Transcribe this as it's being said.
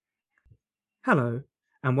Hello,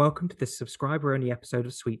 and welcome to this subscriber only episode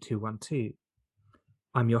of Suite 212.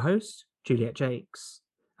 I'm your host, Juliet Jakes,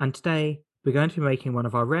 and today we're going to be making one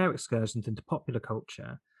of our rare excursions into popular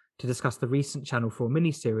culture to discuss the recent Channel 4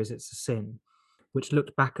 miniseries It's a Sin, which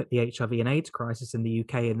looked back at the HIV and AIDS crisis in the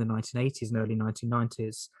UK in the 1980s and early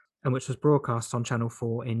 1990s, and which was broadcast on Channel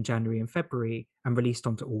 4 in January and February and released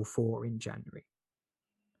onto all four in January.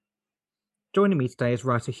 Joining me today is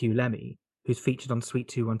writer Hugh Lemmy, who's featured on Suite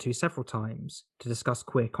 212 several times to discuss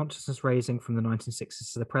queer consciousness raising from the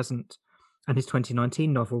 1960s to the present, and his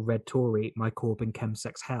 2019 novel Red Tory, My Corbyn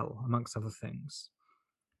Chemsex Hell, amongst other things.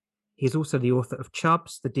 He is also the author of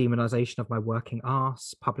Chubs, The Demonisation of My Working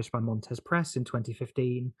Arse, published by Montez Press in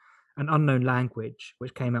 2015, and Unknown Language,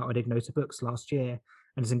 which came out on Ignota Books last year,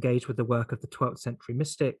 and is engaged with the work of the 12th century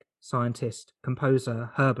mystic, scientist, composer,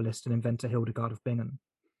 herbalist, and inventor Hildegard of Bingen.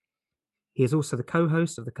 He is also the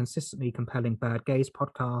co-host of the consistently compelling Bad Gays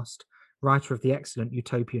podcast, writer of the excellent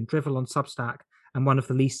Utopian Drivel on Substack, and one of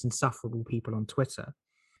the least insufferable people on Twitter.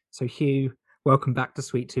 So Hugh, welcome back to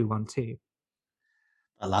Suite 212.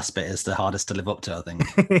 That last bit is the hardest to live up to, I think.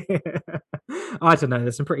 I don't know,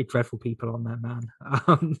 there's some pretty dreadful people on there,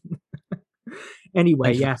 man.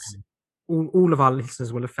 Anyway, yes, all of our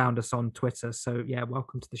listeners will have found us on Twitter. So yeah,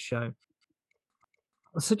 welcome to the show.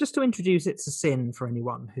 So just to introduce It's a Sin for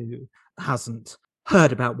anyone who hasn't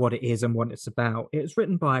heard about what it is and what it's about, it was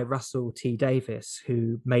written by Russell T Davies,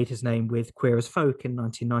 who made his name with Queer as Folk in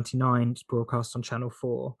 1999. It's broadcast on Channel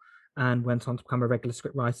 4 and went on to become a regular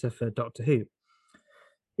scriptwriter for Doctor Who.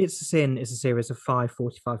 It's a Sin is a series of 5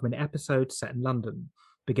 45-minute episodes set in London,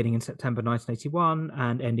 beginning in September 1981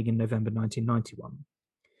 and ending in November 1991.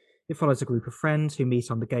 It follows a group of friends who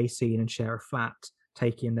meet on the gay scene and share a flat,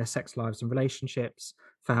 taking in their sex lives and relationships,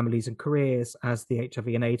 families and careers as the HIV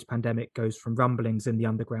and AIDS pandemic goes from rumblings in the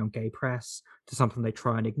underground gay press to something they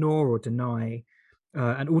try and ignore or deny,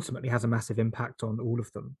 and ultimately has a massive impact on all of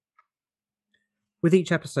them. With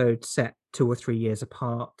each episode set 2 or 3 years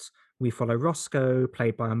apart, we follow Roscoe,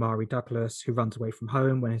 played by Amari Douglas, who runs away from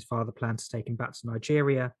home when his father plans to take him back to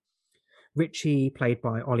Nigeria. Richie, played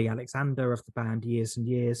by Ollie Alexander of the band Years and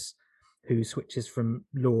Years, who switches from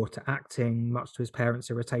law to acting, much to his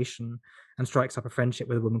parents' irritation, and strikes up a friendship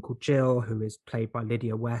with a woman called Jill, who is played by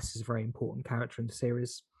Lydia West, is a very important character in the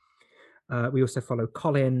series. We also follow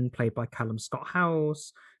Colin, played by Callum Scott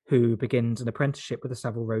Howells, who begins an apprenticeship with a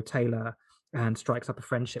Savile Row tailor and strikes up a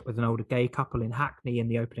friendship with an older gay couple in Hackney in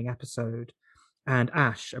the opening episode. And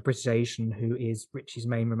Ash, a British Asian who is Richie's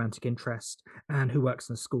main romantic interest and who works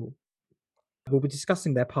in a school. We'll be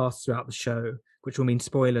discussing their past throughout the show, which will mean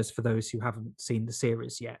spoilers for those who haven't seen the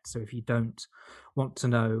series yet. So if you don't want to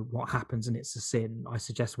know what happens in It's a Sin, I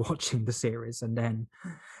suggest watching the series and then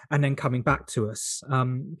coming back to us.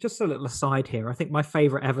 Just a little aside here. I think my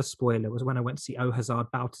favourite ever spoiler was when I went to see Oh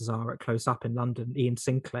Hazard Balthazar at Close Up in London. Ian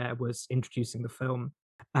Sinclair was introducing the film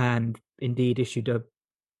and indeed issued a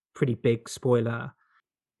pretty big spoiler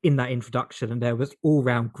in that introduction, and there was all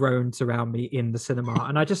round groans around me in the cinema.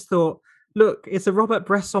 And I just thought, look, it's a Robert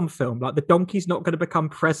Bresson film. Like, the donkey's not going to become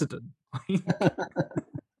president.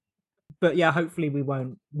 But yeah, hopefully we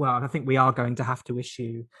won't. Well, I think we are going to have to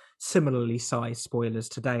issue similarly sized spoilers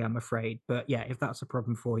today, I'm afraid. But yeah, if that's a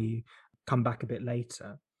problem for you, come back a bit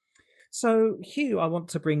later. So, Hugh, I want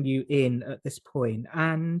to bring you in at this point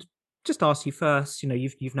and just ask you first. You know,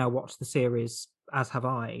 you've now watched the series, as have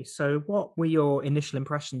I. So, what were your initial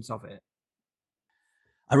impressions of it?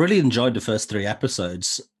 I really enjoyed the first 3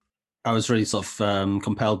 episodes. I was really sort of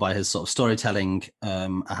compelled by his sort of storytelling,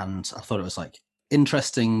 and I thought it was like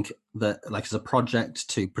interesting that, like, as a project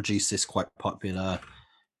to produce this quite popular,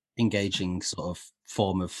 engaging sort of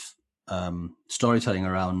form of storytelling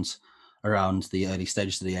around the early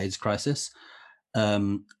stages of the AIDS crisis.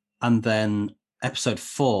 And then episode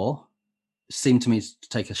 4 seemed to me to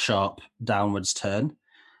take a sharp downwards turn,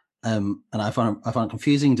 and I found it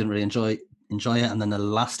confusing. Didn't really enjoy it. And then the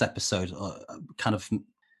last episode kind of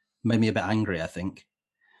made me a bit angry, I think.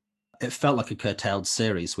 It felt like a curtailed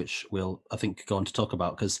series, which we'll, I think, go on to talk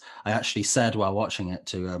about, because I actually said while watching it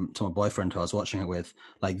to my boyfriend who I was watching it with,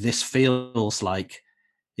 like, this feels like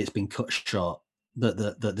it's been cut short,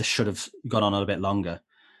 that this should have gone on a bit longer.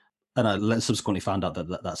 And I subsequently found out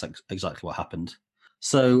that that's exactly what happened.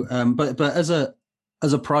 So, but as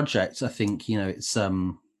a project, I think, you know, it's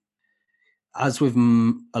as with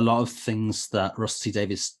a lot of things that Russell T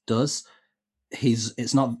Davies does,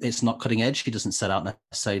 it's not cutting edge. He doesn't set out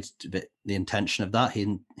necessarily to be the intention of that.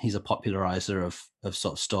 He's a popularizer of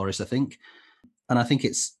sort of stories, I think, and I think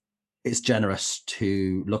it's generous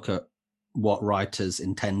to look at what writers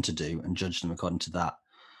intend to do and judge them according to that.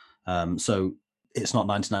 So it's not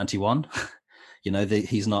 1991.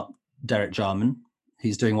 He's not Derek Jarman.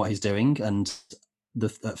 He's doing what he's doing, and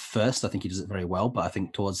at first I think he does it very well, but I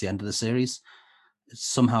think towards the end of the series,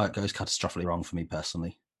 somehow it goes catastrophically wrong for me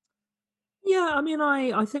personally. Yeah, I mean,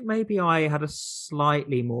 I think maybe I had a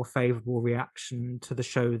slightly more favorable reaction to the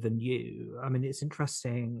show than you. I mean, it's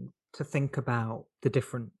interesting to think about the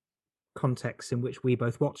different contexts in which we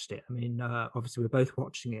both watched it. I mean, obviously, we're both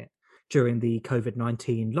watching it during the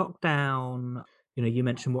COVID-19 lockdown. You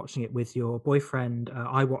mentioned watching it with your boyfriend.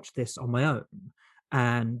 I watched this on my own.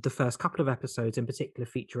 And the first couple of episodes in particular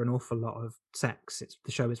feature an awful lot of sex.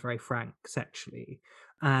 The show is very frank sexually.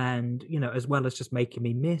 And, as well as just making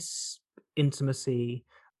me miss intimacy,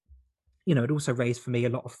 it also raised for me a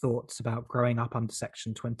lot of thoughts about growing up under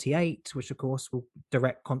Section 28, which of course will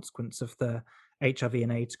direct consequence of the HIV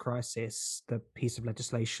and AIDS crisis, the piece of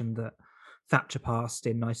legislation that Thatcher passed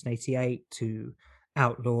in 1988 to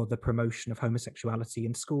outlaw the promotion of homosexuality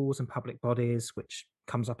in schools and public bodies, which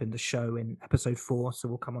comes up in the show in episode 4. So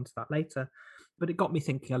we'll come on to that later. But it got me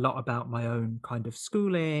thinking a lot about my own kind of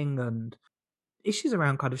schooling and issues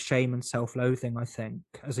around kind of shame and self-loathing, I think,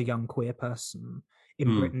 as a young queer person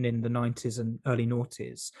in Britain in the 90s and early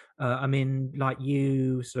noughties. I mean, like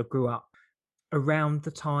you sort of grew up around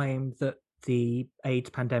the time that the AIDS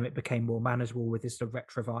pandemic became more manageable with this sort of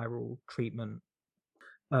retroviral treatment.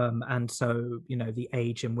 And so, the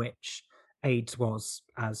age in which AIDS was,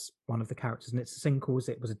 as one of the characters in It's a Sin calls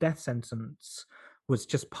it, was a death sentence, was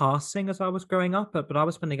just passing as I was growing up. But I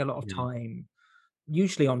was spending a lot of Yeah. time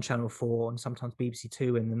usually on Channel 4 and sometimes BBC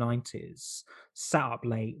Two in the 90s, sat up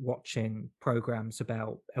late watching programs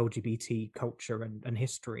about LGBT culture and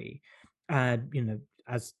history. And,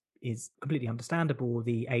 as is completely understandable,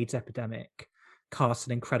 the AIDS epidemic cast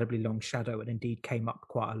an incredibly long shadow and indeed came up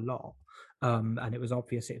quite a lot. And it was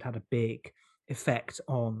obvious it had a big effect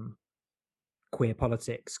on queer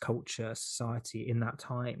politics, culture, society in that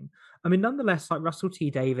time. I mean, nonetheless, like Russell T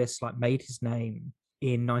Davies, like made his name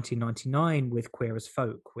in 1999 with Queer as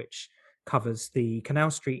Folk, which covers the Canal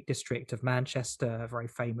Street district of Manchester, a very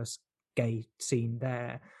famous gay scene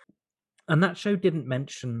there. And that show didn't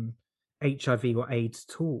mention HIV or AIDS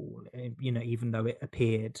at all, even though it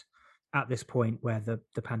appeared at this point where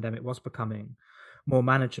the pandemic was becoming more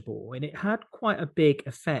manageable. And it had quite a big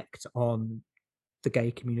effect on the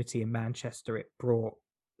gay community in Manchester. It brought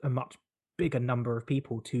a much bigger number of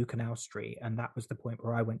people to Canal Street, and that was the point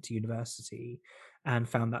where I went to university and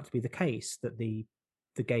found that to be the case, that the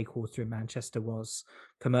gay quarter in Manchester was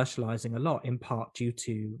commercializing a lot, in part due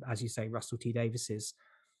to, as you say, Russell T Davies's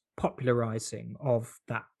popularizing of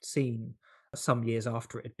that scene some years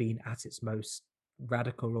after it had been at its most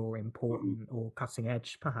radical or important or cutting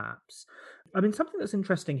edge, perhaps. I mean, something that's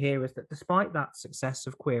interesting here is that despite that success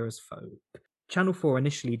of Queer as Folk, Channel 4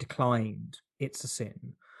 initially declined It's a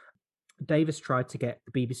Sin. Davies tried to get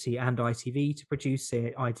the BBC and ITV to produce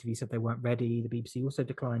it. ITV said they weren't ready. The BBC also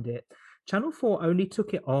declined it. Channel 4 only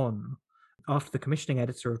took it on after the commissioning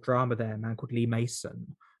editor of drama there, a man called Lee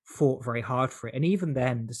Mason, fought very hard for it. And even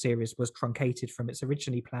then, the series was truncated from its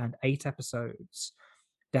originally planned 8 episodes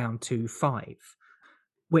down to 5,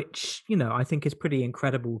 which, I think is pretty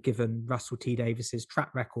incredible given Russell T Davies's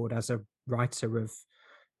track record as a writer of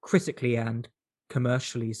critically and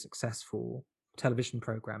commercially successful television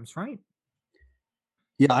programs, right?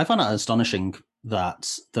 Yeah, I found it astonishing that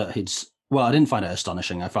he'd. Well, I didn't find it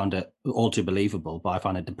astonishing. I found it all too believable, but I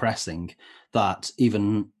found it depressing that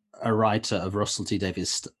even a writer of Russell T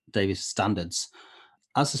Davies standards,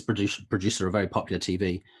 as this producer of very popular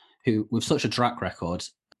TV, who with such a track record,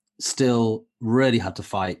 still really had to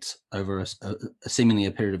fight over seemingly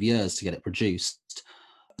a period of years to get it produced,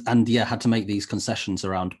 and had to make these concessions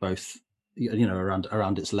around both,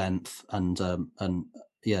 around its length and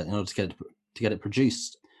in order to get it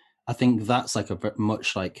produced. I think that's like a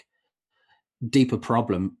much like deeper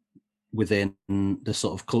problem within the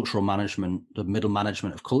sort of cultural management, the middle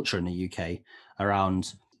management of culture in the UK,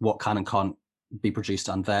 around what can and can't be produced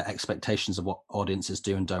and their expectations of what audiences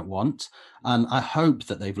do and don't want. And I hope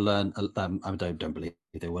that they've learned, I don't believe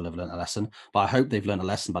they will have learned a lesson, but I hope they've learned a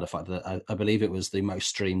lesson by the fact that I believe it was the most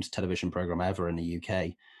streamed television program ever in the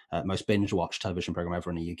UK, most binge watched television program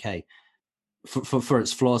ever in the UK. For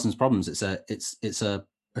its flaws and its problems, it's a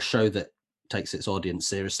show that takes its audience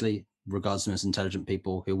seriously, regards them as intelligent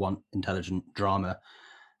people who want intelligent drama,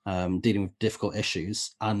 dealing with difficult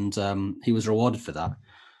issues, and he was rewarded for that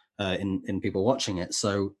in people watching it.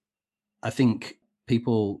 So I think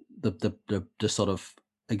people, the sort of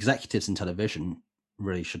executives in television,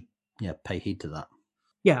 really should pay heed to that.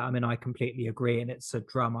 Yeah, I mean, I completely agree, and it's a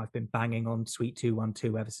drum I've been banging on Sweet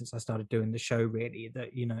 212 ever since I started doing the show, really, that,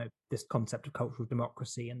 this concept of cultural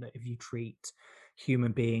democracy, and that if you treat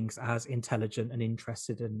human beings as intelligent and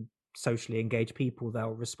interested and socially engaged people,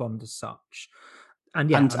 they'll respond as such. And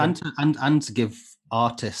yeah, and I mean, and to give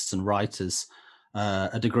artists and writers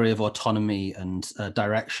a degree of autonomy and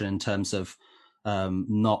direction in terms of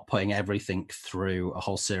not putting everything through a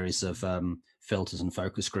whole series of filters and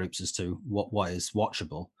focus groups as to what is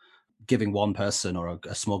watchable, giving one person or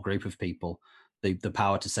a small group of people the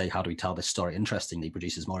power to say, how do we tell this story interestingly,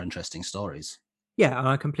 produces more interesting stories. yeah, and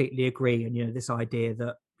I completely agree. And, this idea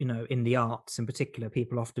that, in the arts in particular,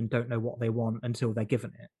 people often don't know what they want until they're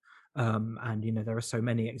given it. And, there are so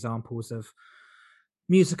many examples of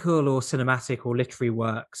musical or cinematic or literary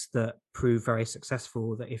works that prove very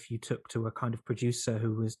successful, that if you took to a kind of producer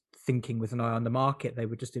who was thinking with an eye on the market, they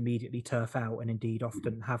would just immediately turf out, and indeed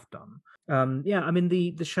often have done. Yeah, I mean,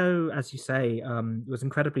 the show, as you say, was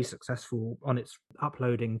incredibly successful on its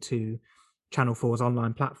uploading to Channel 4's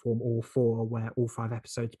online platform, All 4, where all 5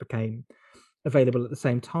 episodes became available at the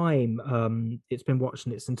same time. It's been watched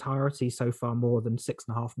in its entirety so far more than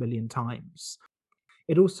 6.5 million times.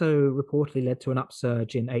 It also reportedly led to an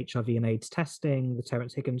upsurge in HIV and AIDS testing. The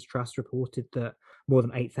Terence Higgins Trust reported that more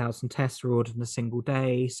than 8,000 tests were ordered in a single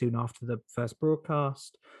day soon after the first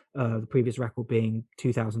broadcast, the previous record being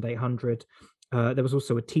 2,800. There was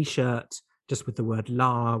also a t shirt just with the word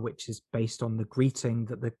 "La," which is based on the greeting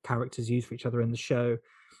that the characters use for each other in the show,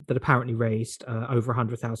 that apparently raised over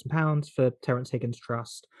 £100,000 for Terence Higgins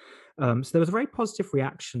Trust. So there was a very positive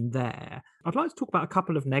reaction there. I'd like to talk about a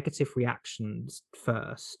couple of negative reactions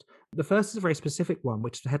first. The first is a very specific one,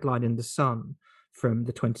 which is a headline in The Sun from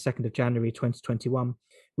the 22nd of January 2021,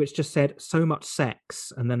 which just said, "So much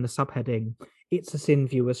sex," and then the subheading, "It's a Sin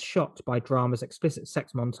viewers shocked by drama's explicit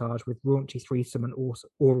sex montage with raunchy threesome and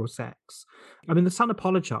oral sex." I mean, The Sun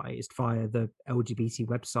apologized via the LGBT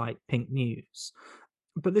website Pink News,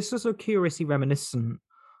 but this is so curiously reminiscent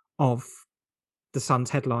of The Sun's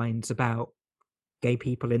headlines about gay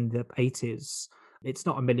people in the 80s. It's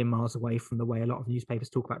not a million miles away from the way a lot of newspapers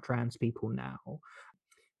talk about trans people now.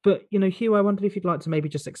 But, Hugh, I wondered if you'd like to maybe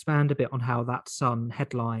just expand a bit on how that Sun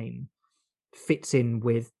headline fits in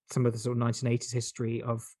with some of the sort of 1980s history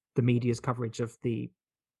of the media's coverage of the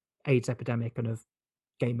AIDS epidemic and of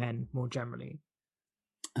gay men more generally.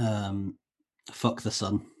 um Fuck the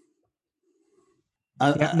Sun.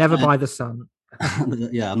 Yeah, never I, buy the Sun.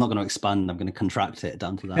 yeah, I'm not going to expand. I'm going to contract it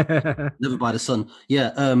down to that. Never buy the Sun.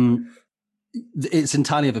 Yeah, it's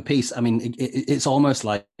entirely of a piece. I mean, it's almost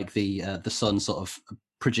like the Sun sort of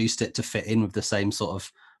produced it to fit in with the same sort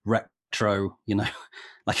of retro,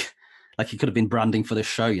 like it could have been branding for this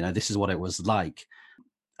show. This is what it was like.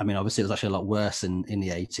 I mean, obviously, it was actually a lot worse in the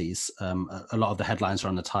 80s. A lot of the headlines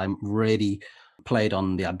around the time really played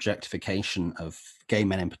on the objectification of gay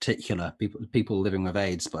men in particular, people living with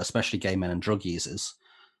AIDS, but especially gay men and drug users,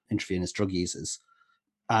 intravenous drug users.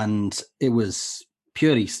 And it was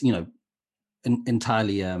purely,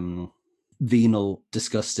 entirely venal,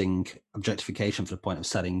 disgusting objectification for the point of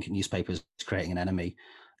setting newspapers, creating an enemy.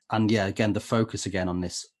 And yeah, again, the focus again on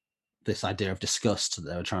this idea of disgust that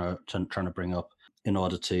they were trying to bring up in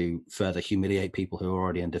order to further humiliate people who are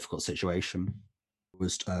already in a difficult situation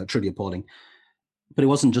was truly appalling. But it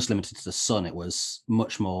wasn't just limited to the Sun; it was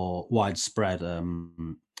much more widespread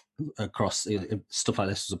across. Stuff like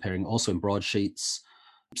this was appearing also in broadsheets,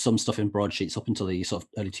 some stuff in broadsheets up until the sort of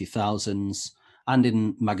early 2000s, and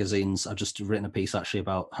in magazines. I've just written a piece actually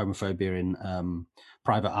about homophobia in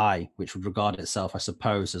Private Eye, which would regard itself, I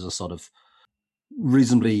suppose, as a sort of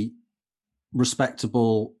reasonably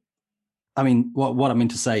respectable. I mean, what I mean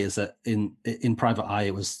to say is that in Private Eye,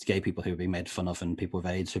 it was gay people who were being made fun of and people with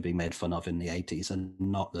AIDS who were being made fun of in the 80s, and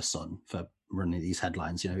not the Sun for running these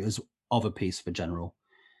headlines. It was of a piece for general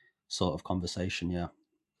sort of conversation. Yeah.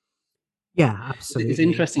 Yeah, It's absolutely.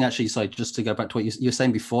 interesting, actually. So, just to go back to what you were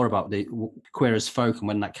saying before about the Queer as Folk and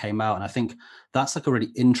when that came out, and I think that's like a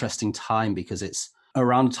really interesting time because it's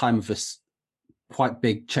around the time of this quite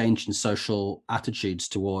big change in social attitudes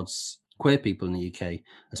towards queer people in the UK,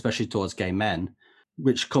 especially towards gay men,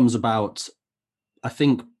 which comes about, I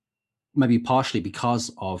think, maybe partially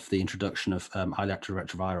because of the introduction of highly active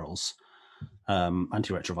retrovirals,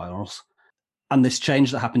 antiretrovirals, and this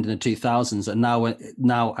change that happened in the 2000s. And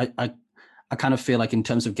now I kind of feel like in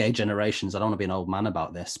terms of gay generations, I don't want to be an old man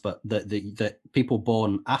about this, but the people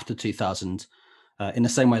born after 2000, in the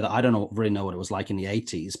same way that I don't really know what it was like in the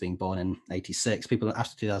 80s, being born in 86, people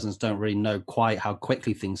after 2000s don't really know quite how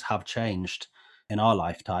quickly things have changed in our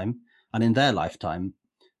lifetime and in their lifetime.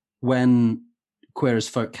 When Queer as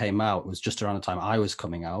Folk came out was just around the time I was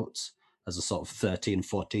coming out as a sort of 13,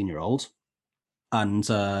 14-year-old. And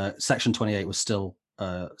Section 28 was still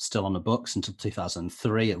on the books until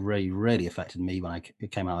 2003. It really affected me when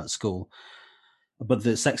it came out at school. But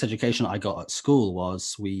the sex education I got at school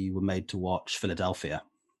was we were made to watch Philadelphia,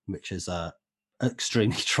 which is a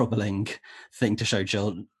extremely troubling thing to show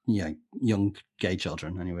children, young gay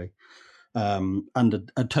children anyway. And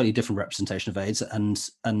a totally different representation of AIDS.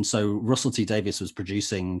 And so Russell T Davies was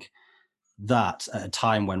producing that at a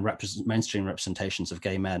time when mainstream representations of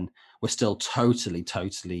gay men were still totally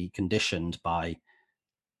conditioned by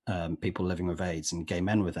people living with AIDS and gay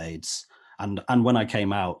men with AIDS. And when I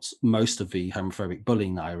came out, most of the homophobic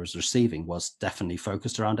bullying that I was receiving was definitely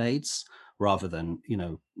focused around AIDS rather than,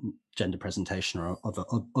 gender presentation or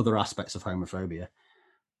other aspects of homophobia.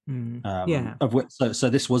 Yeah. Of which, so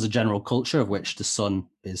this was a general culture of which the Sun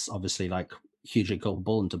is obviously like hugely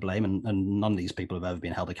culpable and to blame, and none of these people have ever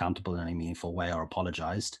been held accountable in any meaningful way or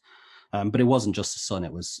apologized. But it wasn't just the Sun;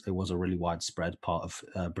 it was a really widespread part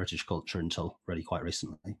of British culture until really quite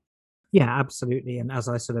recently. Yeah, absolutely. And as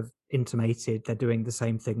I sort of intimated, they're doing the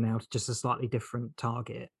same thing now, just a slightly different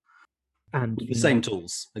target. And the same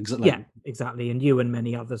tools, exactly. Yeah, exactly. And you and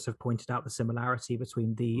many others have pointed out the similarity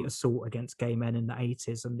between the assault against gay men in the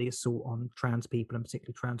 80s and the assault on trans people, and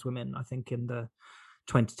particularly trans women, I think, in the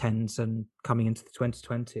 2010s and coming into the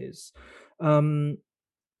 2020s.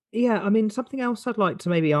 Yeah, I mean, something else I'd like to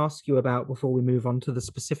maybe ask you about before we move on to the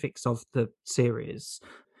specifics of the series.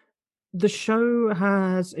 The show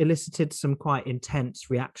has elicited some quite intense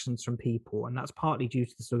reactions from people, and that's partly due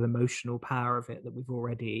to the sort of emotional power of it that we've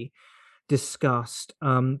already discussed.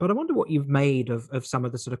 But I wonder what you've made of some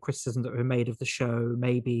of the sort of criticisms that were made of the show,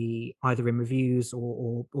 maybe either in reviews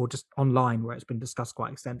or just online where it's been discussed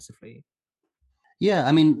quite extensively. Yeah,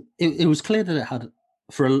 I mean, it was clear that it had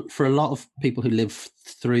for a lot of people who lived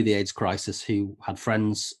through the AIDS crisis, who had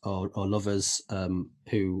friends or lovers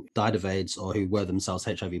who died of AIDS or who were themselves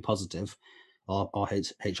HIV positive or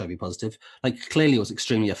HIV positive. Like clearly, it was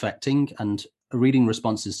extremely affecting. And reading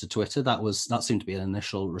responses to Twitter, that seemed to be an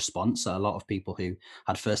initial response. A lot of people who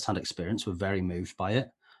had firsthand experience were very moved by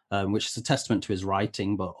it, which is a testament to his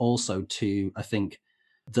writing, but also to, I think,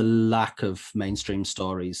 the lack of mainstream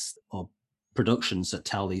stories or productions that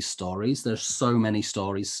tell these stories. There's so many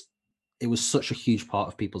stories. It was such a huge part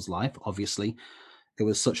of people's life. Obviously, it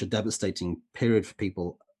was such a devastating period for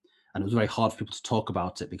people, and it was very hard for people to talk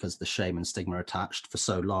about it because the shame and stigma attached for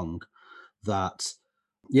so long. That,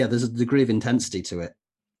 yeah, there's a degree of intensity to it.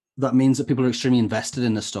 That means that people are extremely invested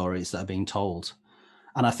in the stories that are being told,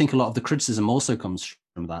 and I think a lot of the criticism also comes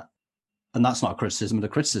from that. And that's not a criticism, but a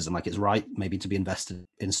criticism. Like it's right maybe to be invested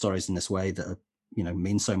in stories in this way that are,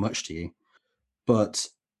 mean so much to you. But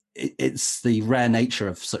it's the rare nature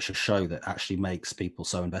of such a show that actually makes people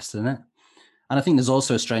so invested in it. And I think there's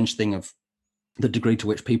also a strange thing of the degree to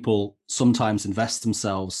which people sometimes invest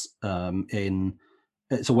themselves in.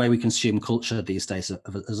 It's a way we consume culture these days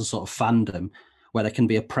as a sort of fandom, where there can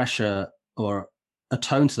be a pressure or a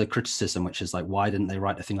tone to the criticism, which is like, why didn't they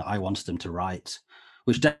write the thing that I wanted them to write?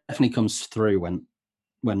 Which definitely comes through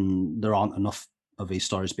when there aren't enough of these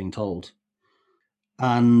stories being told.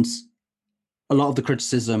 And a lot of the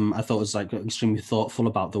criticism I thought was like extremely thoughtful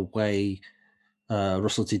about the way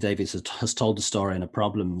Russell T Davies has told the story and the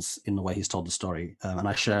problems in the way he's told the story. And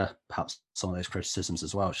I share perhaps some of those criticisms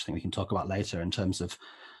as well, which I think we can talk about later in terms of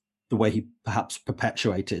the way he perhaps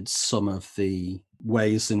perpetuated some of the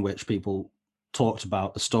ways in which people talked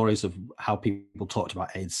about the stories of how people talked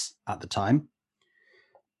about AIDS at the time.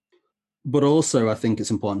 But also, I think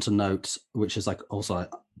it's important to note, which is like also I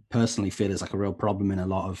personally feel is like a real problem in a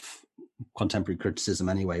lot of contemporary criticism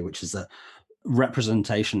anyway, which is that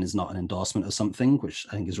representation is not an endorsement of something, which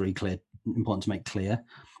I think is really important to make clear,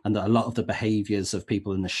 and that a lot of the behaviors of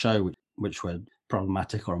people in the show, which were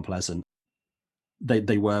problematic or unpleasant,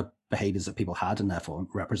 they were behaviors that people had, and therefore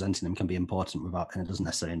representing them can be important without, and it doesn't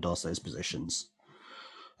necessarily endorse those positions.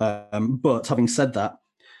 But having said that,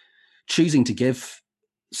 choosing to give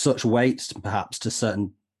such weight perhaps to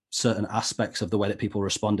certain aspects of the way that people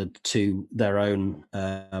responded to their own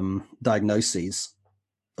diagnoses,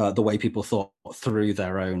 the way people thought through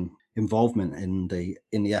their own involvement in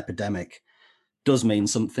the epidemic does mean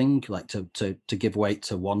something. Like to give weight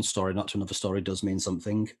to one story, not to another story, does mean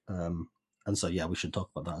something. And so, yeah, we should talk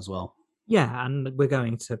about that as well. Yeah, and we're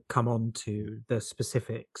going to come on to the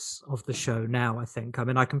specifics of the show now, I think. I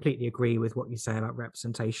mean, I completely agree with what you say about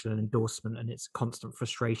representation and endorsement, and it's constant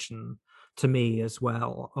frustration to me as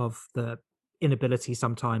well of the inability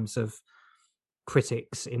sometimes of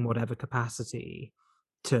critics in whatever capacity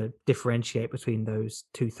to differentiate between those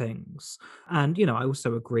two things. And, I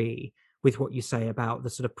also agree with what you say about the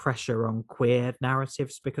sort of pressure on queer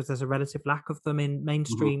narratives because there's a relative lack of them in Mhm.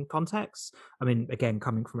 mainstream contexts. I mean, again,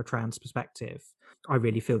 coming from a trans perspective, I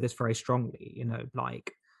really feel this very strongly.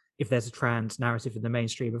 Like if there's a trans narrative in the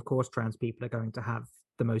mainstream, of course, trans people are going to have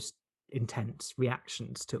the most intense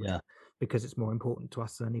reactions to it Yeah. because it's more important to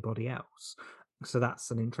us than anybody else. So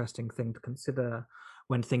that's an interesting thing to consider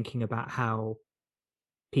when thinking about how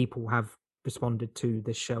people have responded to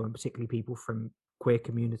this show, and particularly people from queer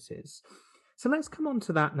communities. So let's come on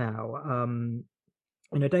to that now.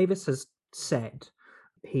 Davis has said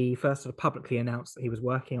he first sort of publicly announced that he was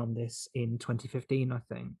working on this in 2015, I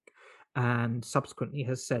think, and subsequently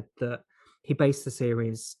has said that he based the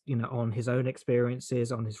series, on his own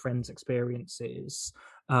experiences, on his friends' experiences,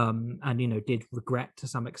 and did regret to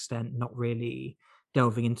some extent not really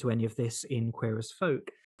delving into any of this in Queer as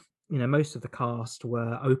Folk. Most of the cast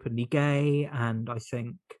were openly gay, and I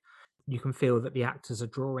think you can feel that the actors are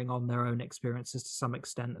drawing on their own experiences to some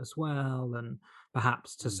extent as well, and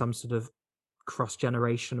perhaps to Mm. some sort of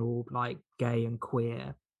cross-generational, like gay and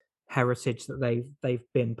queer heritage that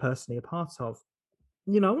they've been personally a part of.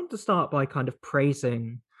 I want to start by kind of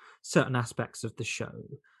praising certain aspects of the show.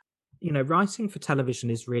 Writing for television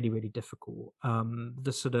is really, really difficult.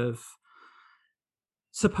 The sort of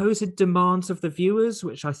supposed demands of the viewers,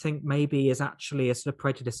 which I think maybe is actually a sort of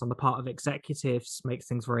prejudice on the part of executives, makes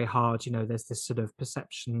things very hard. There's this sort of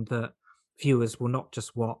perception that viewers will not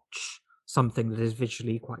just watch something that is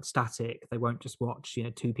visually quite static. They won't just watch,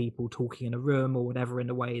 two people talking in a room or whatever in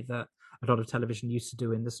a way that a lot of television used to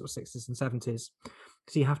do in the sort of 60s and 70s.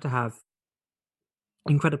 Because you have to have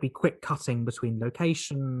incredibly quick cutting between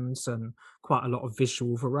locations and quite a lot of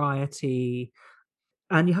visual variety,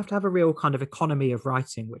 and you have to have a real kind of economy of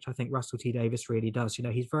writing, which I think Russell T Davies really does.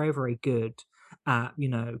 He's very, very good at,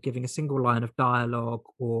 giving a single line of dialogue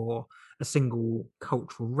or a single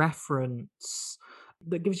cultural reference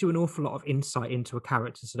that gives you an awful lot of insight into a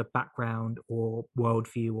character's sort of background or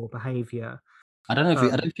worldview or behavior. I don't know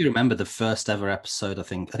Um, if you remember the first ever episode. I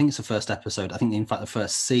think it's the first episode. I think in fact the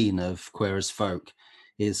first scene of Queer as Folk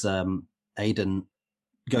is Aidan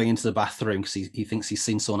going into the bathroom because he thinks he's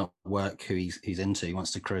seen someone at work who he's into. He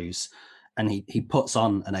wants to cruise, and he puts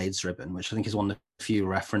on an AIDS ribbon, which I think is one of the few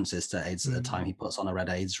references to AIDS at the time. mm, He puts on a red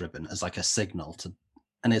AIDS ribbon as like a signal to,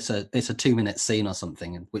 and it's a 2 minute scene or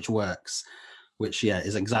something, which works. Which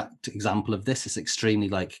is exact example of this. It's extremely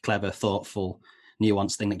like clever, thoughtful,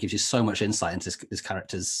 nuanced thing that gives you so much insight into this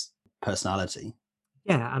character's personality.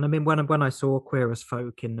 yeah, and I mean, when I saw Queer as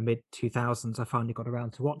Folk in the mid 2000s, I finally got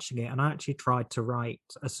around to watching it, and I actually tried to write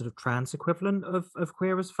a sort of trans equivalent of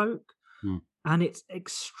Queer as Folk, Mm. and it's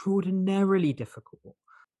extraordinarily difficult.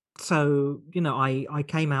 So, I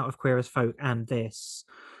came out of Queer as Folk and this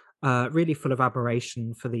really full of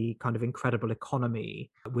admiration for the kind of incredible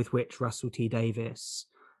economy with which Russell T Davies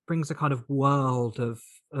brings a kind of world of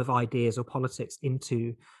ideas or politics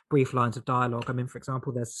into brief lines of dialogue. I mean, for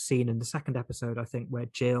example, there's a scene in the second episode, I think, where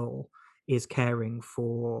Jill is caring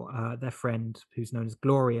for their friend who's known as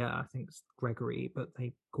Gloria. I think it's Gregory, but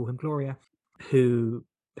they call him Gloria, who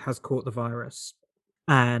has caught the virus.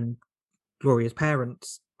 And Gloria's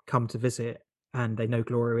parents come to visit, and they know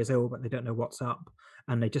Gloria is ill, but they don't know what's up.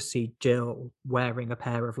 And they just see Jill wearing a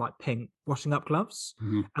pair of like pink washing up gloves.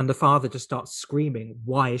 Mhm. And the father just starts screaming,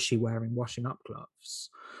 "Why is she wearing washing up gloves?"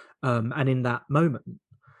 And in that moment,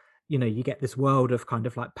 you get this world of kind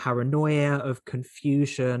of like paranoia, of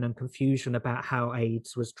confusion, and confusion about how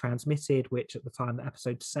AIDS was transmitted, which at the time the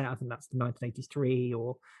episode's set, I think that's the 1983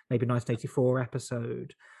 or maybe 1984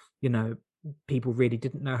 episode. You know, people really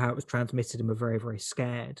didn't know how it was transmitted and were very, very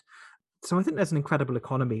scared. So I think there's an incredible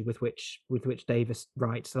economy with which Davis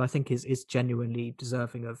writes that I think is genuinely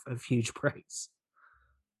deserving of huge praise.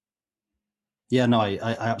 Yeah, no,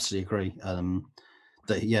 I absolutely agree. And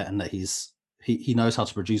that he knows how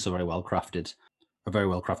to produce a very well crafted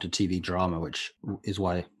TV drama, which is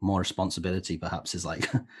why more responsibility perhaps is like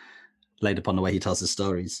laid upon the way he tells his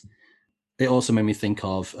stories. It also made me think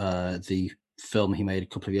of the film he made a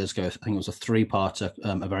couple of years ago. I think it was a three-parter,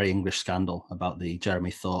 A Very English Scandal, about the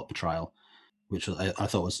Jeremy Thorpe trial, which I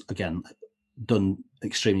thought was again done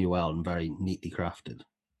extremely well and very neatly crafted.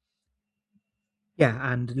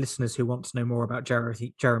 Yeah, and listeners who want to know more about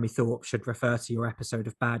Jeremy Thorpe should refer to your episode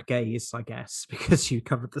of Bad Gays, I guess, because you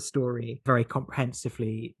covered the story very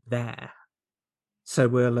comprehensively there. So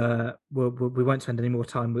we won't spend any more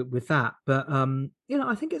time with that. But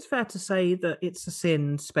I think it's fair to say that It's a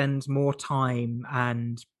Sin spends more time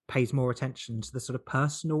and pays more attention to the sort of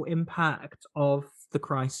personal impact of the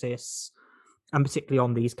crisis and particularly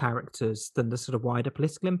on these characters, than the sort of wider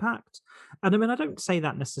political impact. And I mean, I don't say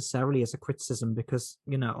that necessarily as a criticism because,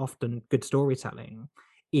 often good storytelling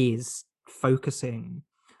is focusing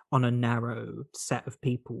on a narrow set of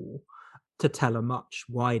people to tell a much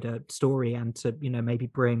wider story and to, maybe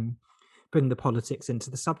bring the politics into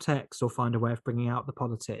the subtext or find a way of bringing out the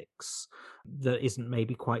politics that isn't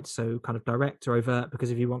maybe quite so kind of direct or overt,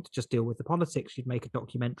 because if you want to just deal with the politics, you'd make a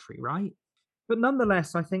documentary, right? But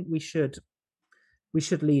nonetheless, I think we should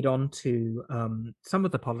lead on to some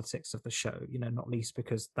of the politics of the show, not least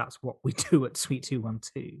because that's what we do at Sweet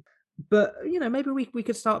 212. But, maybe we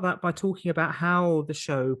could start that by talking about how the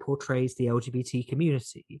show portrays the LGBT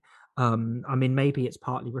community. I mean, maybe it's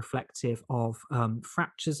partly reflective of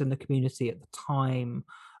fractures in the community at the time,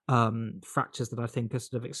 fractures that I think are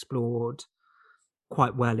sort of explored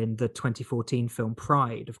quite well in the 2014 film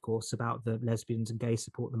Pride, of course, about the lesbians and gay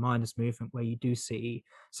support the minors movement, where you do see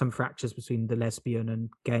some fractures between the lesbian and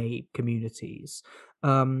gay communities.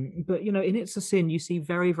 But in It's a Sin, you see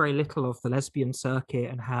very, very little of the lesbian circuit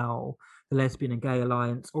and how the lesbian and gay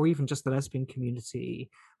alliance, or even just the lesbian community,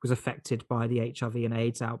 was affected by the HIV and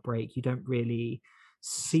AIDS outbreak. You don't really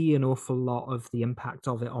see an awful lot of the impact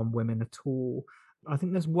of it on women at all. I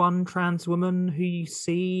think there's one trans woman who you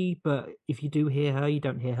see, but if you do hear her, you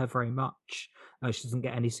don't hear her very much. She doesn't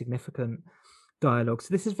get any significant dialogue. So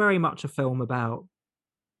this is very much a film about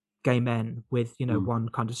gay men with, one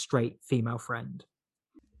kind of straight female friend.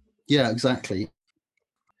 Yeah, exactly.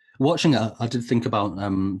 Watching it, I did think about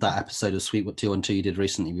that episode of Sweet 212 you did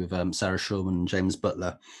recently with Sarah Schulman and James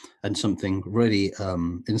Butler, and something really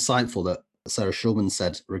insightful that Sarah Schulman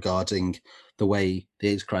said regarding the way the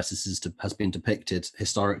AIDS crisis has been depicted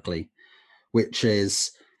historically, which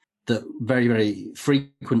is that very, very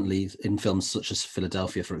frequently in films such as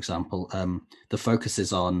Philadelphia, for example, the focus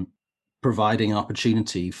is on providing an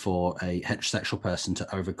opportunity for a heterosexual person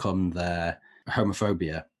to overcome their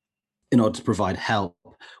homophobia in order to provide help,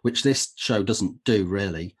 which this show doesn't do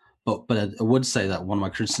really. But I would say that one of my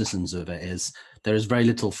criticisms of it is there is very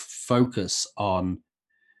little focus on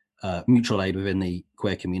mutual aid within the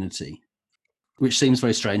queer community, which seems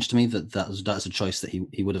very strange to me that's a choice that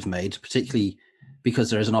he would have made, particularly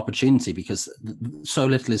because there is an opportunity, because so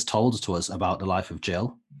little is told to us about the life of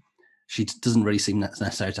Jill. She doesn't really seem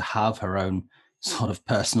necessary to have her own sort of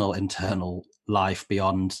personal internal life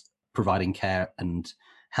beyond providing care and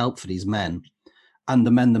help for these men. And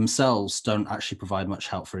the men themselves don't actually provide much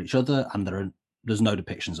help for each other, and there's no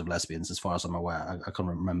depictions of lesbians as far as I'm aware. I can't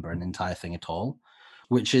remember an entire thing at all,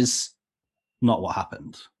 which is not what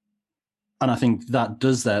happened. And I think that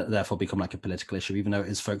does therefore become like a political issue, even though it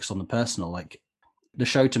is focused on the personal. Like, the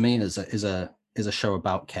show to me is a show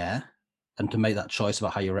about care, and to make that choice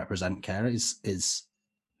about how you represent care is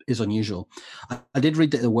unusual. I did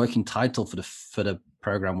read that the working title for the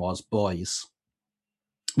program was Boys,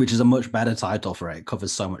 which is a much better title for it. It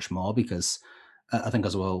covers so much more, because I think,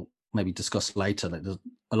 as we'll maybe discuss later, that there's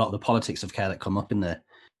a lot of the politics of care that come up in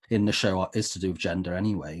the show is to do with gender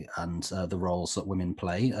anyway, and the roles that women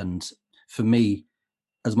play. And for me,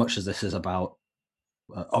 as much as this is about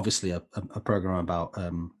obviously a program about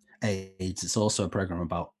AIDS, it's also a program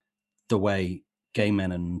about the way gay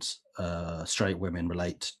men and straight women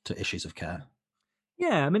relate to issues of care.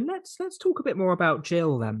 Yeah, I mean, let's talk a bit more about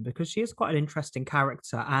Jill then, because she is quite an interesting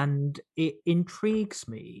character, and it intrigues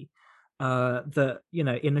me that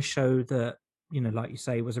in a show that like you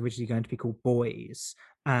say, was originally going to be called Boys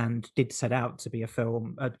and did set out to be a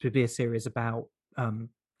film, to be a series about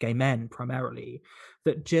gay men primarily,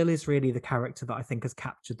 that Jill is really the character that I think has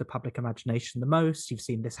captured the public imagination the most. You've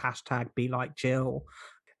seen this hashtag Be Like Jill,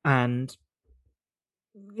 and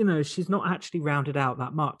she's not actually rounded out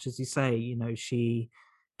that much, as you say. She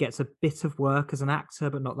gets a bit of work as an actor,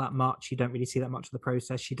 but not that much. You don't really see that much of the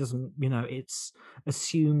process. She doesn't, it's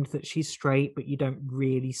assumed that she's straight, but you don't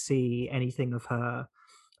really see anything of her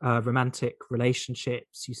romantic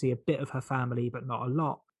relationships. You see a bit of her family, but not a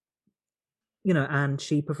lot. And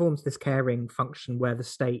she performs this caring function where the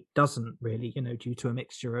state doesn't really, due to a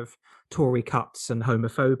mixture of Tory cuts and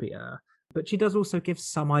homophobia. But she does also give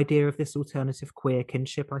some idea of this alternative queer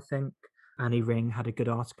kinship, I think. Annie Ring had a good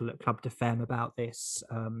article at Club de Femme about this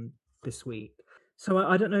week. So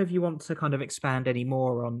I don't know if you want to kind of expand any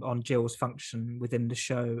more on Jill's function within the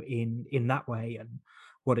show in that way, and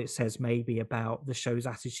what it says maybe about the show's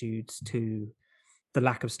attitudes to the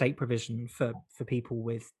lack of state provision for people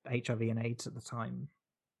with HIV and AIDS at the time.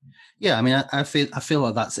 Yeah, I mean, I feel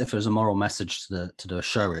like that's, if there's a moral message to the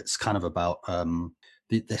show, it's kind of about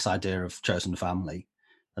this idea of chosen family,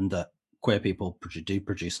 and that queer people do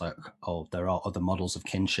produce, like, there are other models of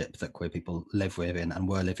kinship that queer people live within and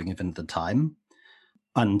were living within at the time.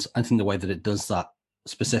 And I think the way that it does that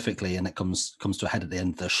specifically, and it comes to a head at the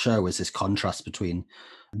end of the show, is this contrast between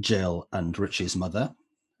Jill and Richie's mother,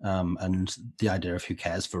 and the idea of who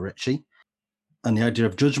cares for Richie, and the idea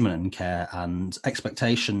of judgment and care and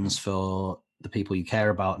expectations for the people you care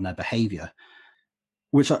about and their behavior,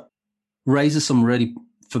 which raises some really,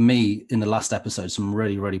 for me, in the last episode, some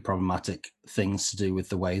really, really problematic things to do with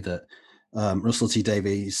the way that Russell T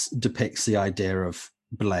Davies depicts the idea of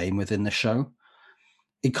blame within the show.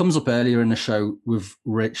 It comes up earlier in the show with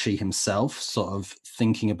Richie himself sort of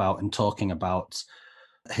thinking about and talking about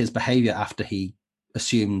his behavior after he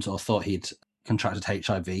assumed or thought he'd contracted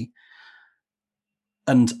HIV.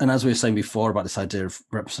 And as we were saying before about this idea of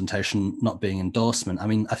representation not being endorsement, I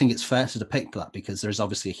mean, I think it's fair to depict that because there's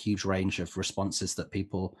obviously a huge range of responses that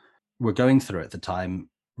people were going through at the time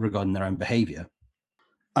regarding their own behavior.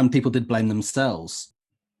 And people did blame themselves.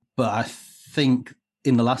 But I think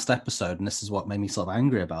in the last episode, and this is what made me sort of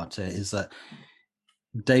angry about it, is that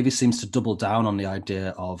Davies seems to double down on the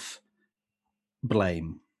idea of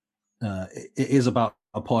blame. It is about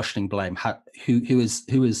apportioning blame. Who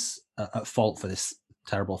is at fault for this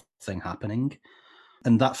terrible thing happening?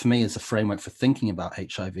 And that for me is a framework for thinking about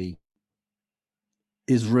HIV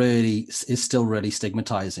is still really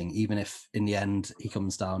stigmatizing, even if in the end he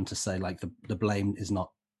comes down to say like the blame is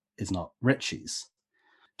not Richie's.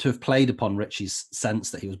 To have played upon Richie's sense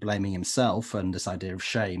that he was blaming himself and this idea of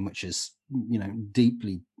shame, which is, you know,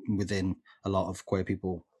 deeply within a lot of queer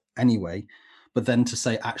people anyway, but then to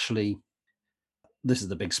say, actually, this is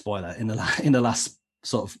the big spoiler, in the last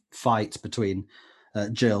sort of fight between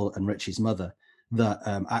Jill and Richie's mother, that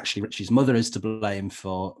actually Richie's mother is to blame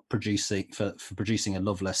for producing a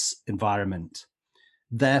loveless environment,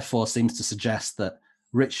 therefore seems to suggest that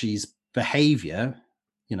Richie's behavior,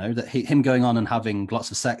 you know, that him going on and having lots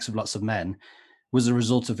of sex with lots of men was a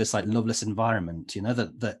result of this like loveless environment, you know,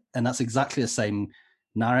 that and that's exactly the same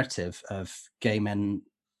narrative of gay men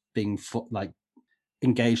being like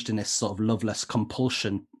engaged in this sort of loveless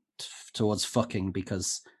compulsion towards fucking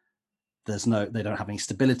because they don't have any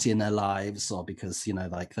stability in their lives, or because, you know,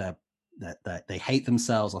 like they hate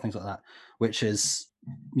themselves or things like that, which is,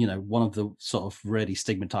 you know, one of the sort of really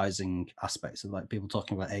stigmatizing aspects of like people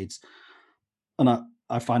talking about AIDS. And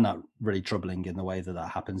I find that really troubling in the way that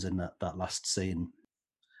happens in that last scene.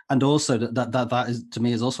 And also that is, to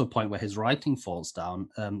me, is also a point where his writing falls down.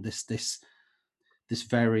 This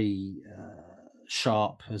very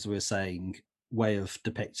sharp, as we were saying, way of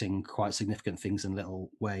depicting quite significant things in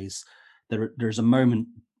little ways. There's a moment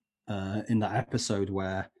in that episode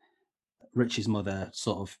where Richie's mother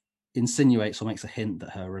sort of insinuates or makes a hint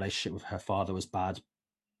that her relationship with her father was bad,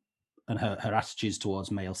 and her attitudes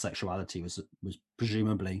towards male sexuality was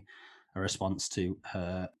presumably a response to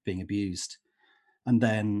her being abused. And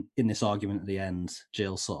then in this argument at the end,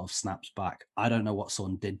 Jill sort of snaps back, "I don't know what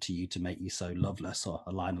someone did to you to make you so loveless," or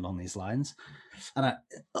a line along these lines. And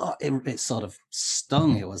it sort of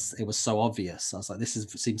stung. It was so obvious. I was like, this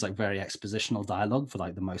seems like very expositional dialogue for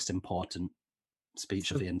like the most important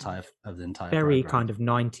speech of the entire very program. kind of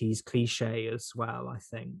 90s cliche as well, I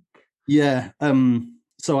think. Yeah.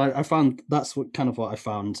 So I found that's what I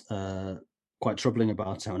found quite troubling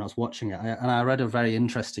about it when I was watching it. And I read a very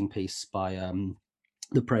interesting piece by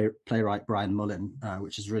the playwright Brian Mullin,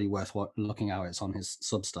 which is really worth looking at. It's on his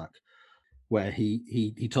Substack, where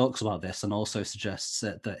he talks about this and also suggests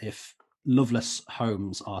that if loveless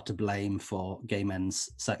homes are to blame for gay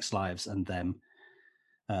men's sex lives and them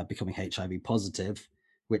becoming HIV positive,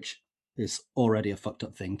 which is already a fucked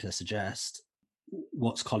up thing to suggest,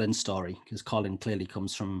 what's Colin's story? Because Colin clearly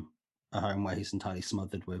comes from a home where he's entirely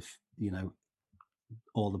smothered with, you know,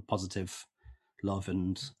 all the positive love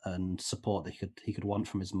and support that he could want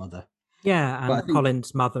from his mother. Yeah, and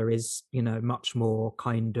Colin's mother is, you know, much more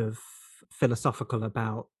kind of philosophical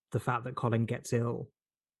about the fact that Colin gets ill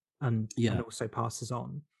and also passes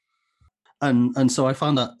on. And so I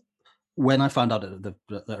found that when I found out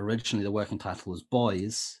that originally the working title was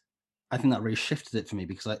Boys, I think that really shifted it for me,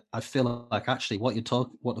 because I feel like actually what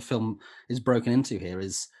the film is broken into here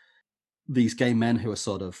is these gay men who are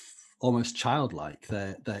sort of almost childlike.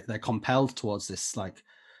 They're compelled towards this like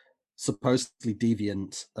supposedly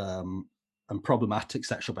deviant and problematic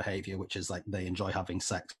sexual behavior, which is like they enjoy having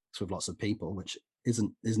sex with lots of people, which is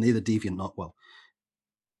neither deviant not well.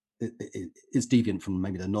 It's deviant from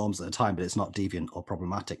maybe the norms at the time, but it's not deviant or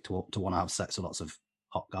problematic to want to have sex with lots of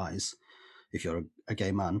hot guys if you're a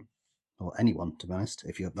gay man, or anyone, to be honest,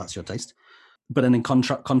 if that's your taste. But then in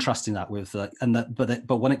contrasting that with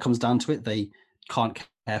but when it comes down to it, they can't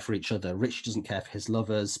care for each other. Richie doesn't care for his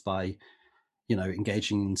lovers by, you know,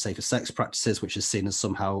 engaging in safer sex practices, which is seen as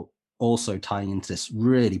somehow also tying into this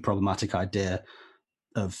really problematic idea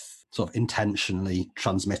of sort of intentionally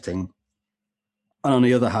transmitting. And on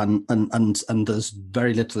the other hand, and there's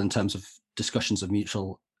very little in terms of discussions of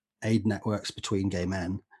mutual aid networks between gay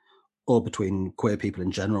men or between queer people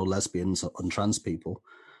in general, lesbians and trans people,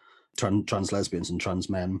 trans lesbians and trans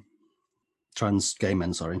gay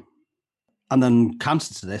men, sorry. And then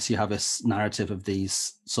counter to this, you have this narrative of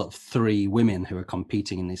these sort of three women who are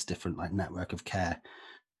competing in this different like network of care,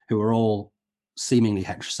 who are all seemingly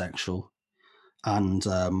heterosexual, and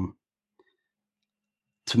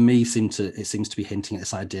to me, it seems to be hinting at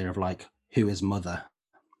this idea of like, who is mother,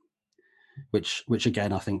 which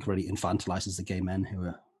again I think really infantilizes the gay men who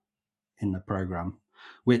are in the program,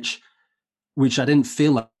 which I didn't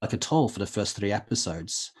feel like at all for the first 3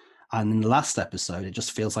 episodes. And in the last episode, it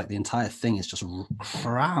just feels like the entire thing is just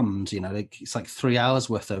crammed. You know, it's like 3 hours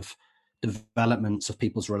worth of developments of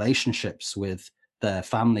people's relationships with their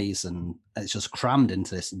families, and it's just crammed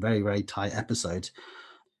into this very, very tight episode.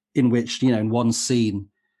 In which, you know, in one scene,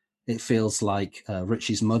 it feels like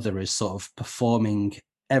Richie's mother is sort of performing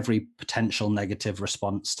every potential negative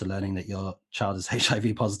response to learning that your child is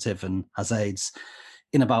HIV positive and has AIDS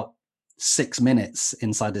in about 6 minutes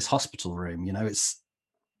inside this hospital room. You know,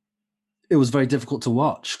 it was very difficult to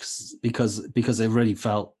watch because it really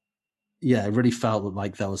felt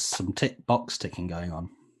like there was some box ticking going on.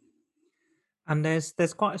 And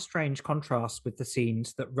there's quite a strange contrast with the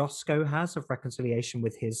scenes that Roscoe has of reconciliation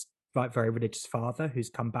with his like very religious father who's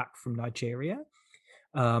come back from Nigeria.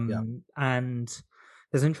 And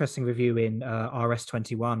there's an interesting review in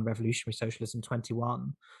RS21, Revolutionary Socialism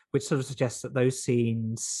 21, which sort of suggests that those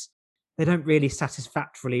scenes, they don't really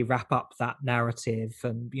satisfactorily wrap up that narrative.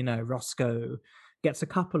 And, you know, Roscoe gets a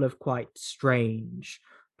couple of quite strange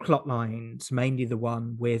plot lines, mainly the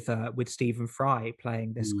one with Stephen Fry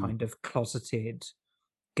playing this kind of closeted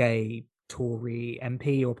gay Tory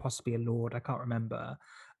MP or possibly a Lord, I can't remember.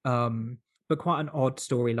 But quite an odd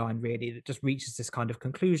storyline, really, that just reaches this kind of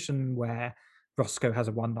conclusion where Roscoe has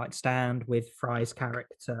a one-night stand with Fry's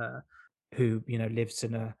character, who, you know, lives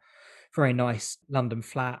in a very nice London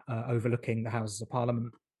flat overlooking the Houses of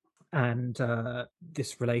Parliament. And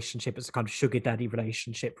this relationship is a kind of sugar daddy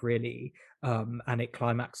relationship, really. And it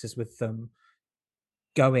climaxes with them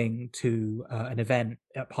going to an event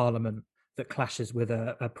at Parliament that clashes with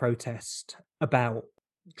a protest about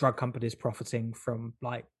drug companies profiting from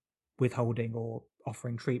like withholding or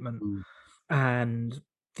offering treatment. And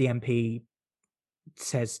the MP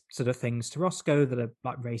says sort of things to Roscoe that are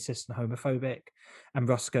like racist and homophobic. And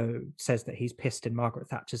Roscoe says that he's pissed in Margaret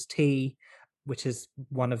Thatcher's tea, which is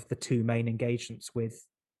one of the 2 main engagements with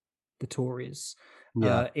the Tories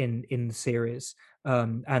in the series,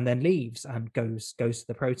 and then leaves and goes to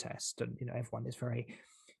the protest, and you know everyone is very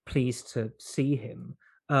pleased to see him.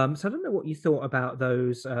 So I don't know what you thought about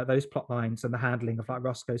those plot lines and the handling of like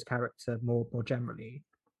Roscoe's character more generally.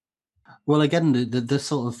 Well, again, the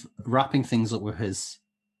sort of wrapping things up with his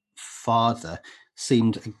father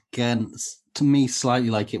seemed, again, to me, slightly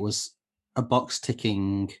like it was a box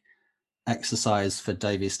ticking exercise for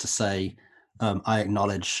Davies to say, I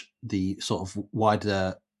acknowledge the sort of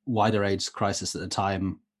wider AIDS crisis at the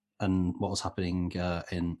time and what was happening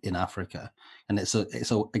in Africa, and it's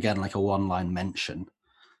again like a one-line mention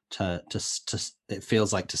to it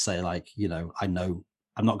feels like to say, like, you know, I know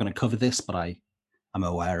I'm not going to cover this, but I'm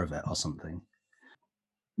aware of it or something,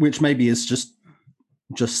 which maybe is just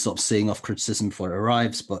sort of seeing off criticism before it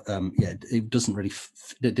arrives. But it doesn't really,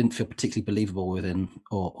 it didn't feel particularly believable within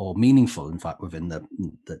or meaningful, in fact, within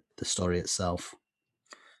the story itself.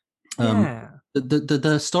 The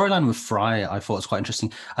storyline with Fry, I thought was quite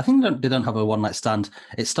interesting. I think they don't have a one-night stand.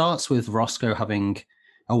 It starts with Roscoe having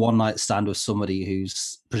a one-night stand with somebody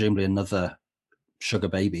who's presumably another sugar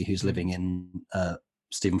baby who's living in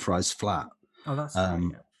Stephen Fry's flat. Oh, that's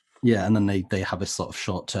yeah, and then they have a sort of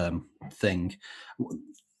short-term thing.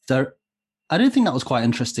 I don't think that was quite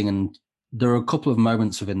interesting, and there are a couple of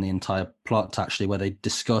moments within the entire plot actually where they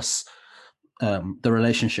discuss the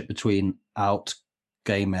relationship between out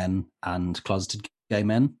gay men and closeted gay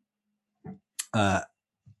men,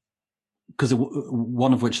 because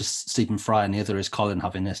one of which is Stephen Fry and the other is Colin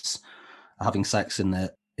having sex in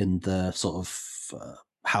the sort of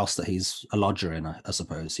house that he's a lodger in, I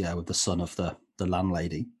suppose, with the son of the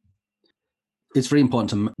landlady. It's really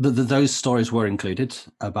important to those stories were included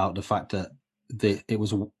about the fact that it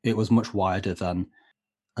was much wider than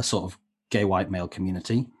a sort of gay white male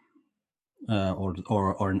community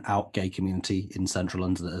or an out gay community in central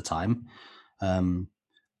London at the time, and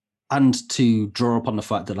to draw upon the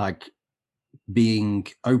fact that like being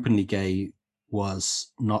openly gay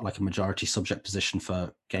was not like a majority subject position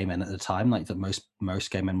for gay men at the time, like that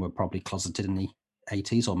most gay men were probably closeted in the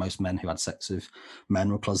 80s, or most men who had sex with men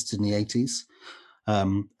were closeted in the 80s.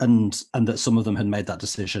 And that some of them had made that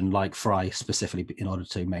decision, like Fry specifically, in order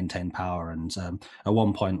to maintain power. And at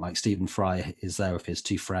one point, like Stephen Fry is there with his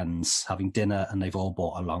two friends having dinner, and they've all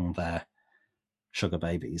brought along their sugar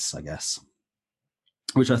babies, I guess,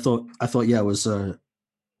 which I thought yeah was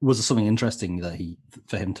something interesting that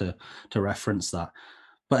for him to reference that.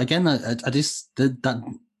 But again, I just that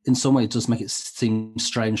in some way it does make it seem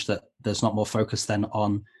strange that there's not more focus then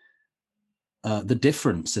on the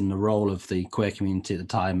difference in the role of the queer community at the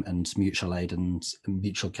time, and mutual aid and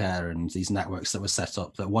mutual care and these networks that were set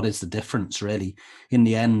up. That what is the difference really in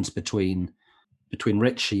the end between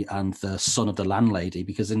Richie and the son of the landlady?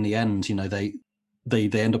 Because in the end, you know, they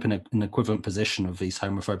end up in an equivalent position of these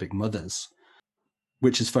homophobic mothers,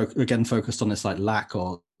 which is again focused on this like lack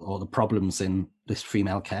or the problems in this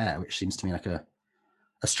female care, which seems to me like a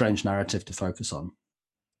strange narrative to focus on.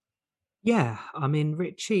 Yeah, I mean,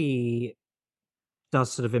 Richie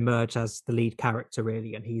does sort of emerge as the lead character,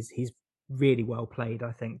 really, and he's really well played,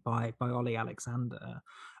 I think, by Ollie Alexander.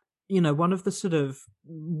 You know, one of the sort of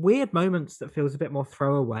weird moments that feels a bit more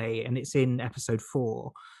throwaway, and it's in episode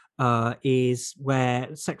 4, is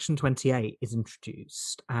where Section 28 is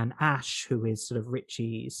introduced, and Ash, who is sort of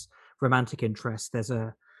Richie's romantic interest, there's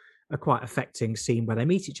a quite affecting scene where they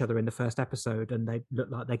meet each other in the first episode, and they look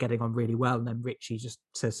like they're getting on really well, and then Richie just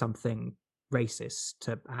says something racist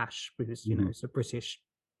to Ash, who's, you know, it's a British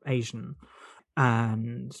Asian,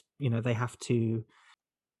 and, you know, they have to,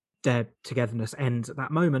 their togetherness ends at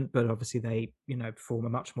that moment, but obviously they, you know, form a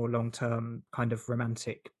much more long-term kind of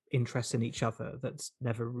romantic interest in each other that's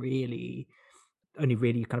never really, only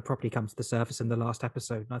really kind of properly comes to the surface in the last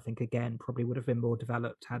episode. And I think, again, probably would have been more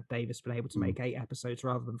developed had Davis been able to make 8 episodes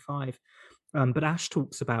rather than 5. But Ash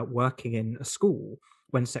talks about working in a school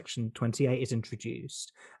when Section 28 is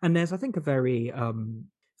introduced. And there's, I think, a very,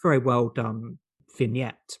 very well done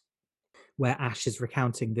vignette where Ash is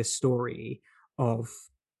recounting this story of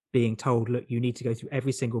being told, look, you need to go through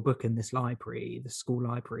every single book in this library, the school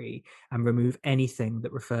library, and remove anything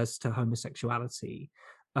that refers to homosexuality,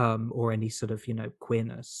 or any sort of, you know,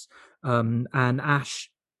 queerness. And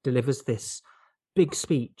Ash delivers this big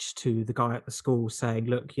speech to the guy at the school saying,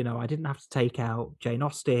 look, you know, I didn't have to take out Jane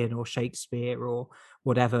Austen or Shakespeare or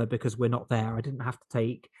whatever because we're not there. I didn't have to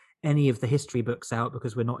take any of the history books out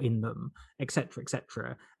because we're not in them, etc.,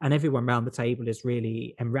 etc. And everyone around the table is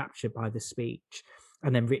really enraptured by this speech.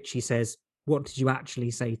 And then Richie says, what did you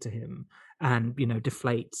actually say to him? And, you know,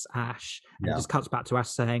 deflates Ash. And it just cuts back to Ash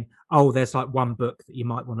saying, oh, there's like one book that you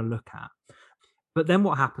might want to look at. But then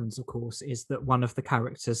what happens, of course, is that one of the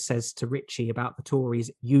characters says to Richie about the Tories,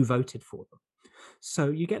 you voted for them. So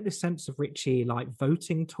you get this sense of Richie like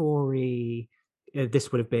voting Tory.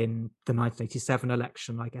 This would have been the 1987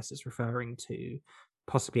 election, I guess it's referring to,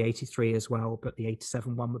 possibly 83 as well, but the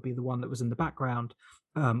 87 one would be the one that was in the background,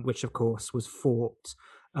 which of course was fought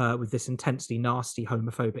with this intensely nasty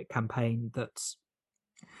homophobic campaign that's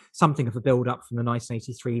something of a build-up from the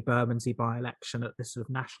 1983 Bermondsey by-election at this sort of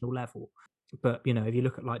national level. But, you know, if you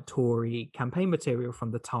look at like Tory campaign material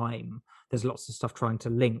from the time, there's lots of stuff trying to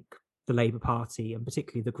link the Labour Party and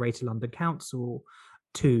particularly the Greater London Council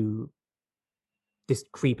to this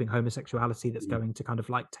creeping homosexuality that's going to kind of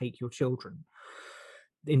like take your children.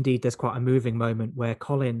 Indeed, there's quite a moving moment where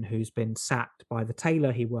Colin, who's been sacked by the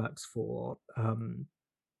tailor he works for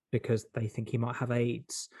because they think he might have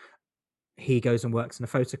AIDS, he goes and works in a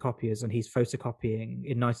photocopiers, and he's photocopying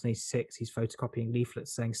in 1986. He's photocopying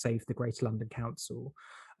leaflets saying "Save the Greater London Council"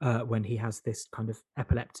 when he has this kind of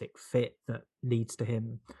epileptic fit that leads to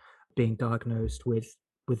him being diagnosed with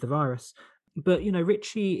the virus. But, you know,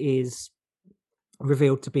 Richie is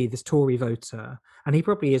revealed to be this Tory voter, and he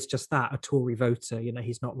probably is just that, a Tory voter. You know,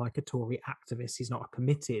 he's not like a Tory activist, he's not a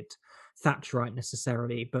committed Thatcherite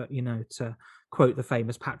necessarily, but, you know, to quote the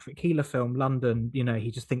famous Patrick Keeler film London, you know,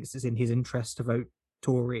 he just thinks it's in his interest to vote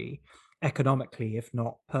Tory economically, if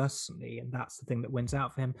not personally, and that's the thing that wins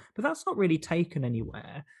out for him. But that's not really taken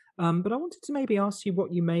anywhere. But I wanted to maybe ask you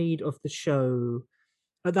what you made of the show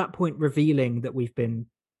at that point, revealing that we've been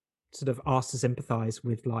sort of asked to sympathize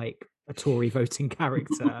with like a Tory voting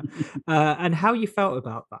character, and how you felt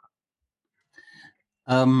about that.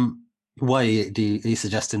 Why are you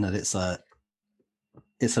suggesting that it's a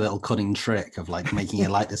little cunning trick of like making you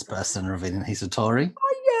like this person and revealing he's a Tory?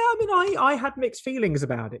 I mean, I had mixed feelings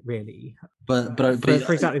about it, really, but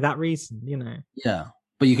for exactly that reason, you know. Yeah,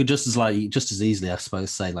 but you could just as easily, I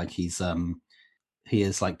suppose, say like he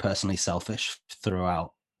is like personally selfish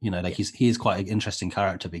throughout. You know, like he is quite an interesting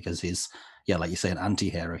character because he's, yeah, like you say, an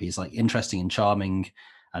anti-hero. He's like interesting and charming,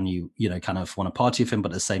 and you know kind of want to party with him,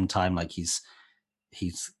 but at the same time, like he's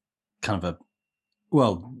kind of a,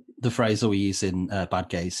 well, the phrase that we use in Bad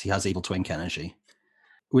Gays, he has evil twink energy,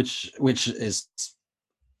 which is,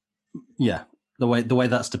 yeah, the way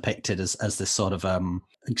that's depicted as this sort of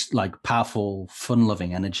like powerful,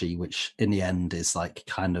 fun-loving energy, which in the end is like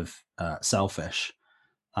kind of selfish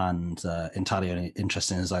and entirely only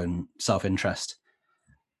interested in his own self-interest.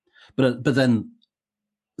 But then,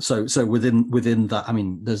 so within that, I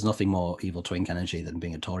mean, there's nothing more evil twink energy than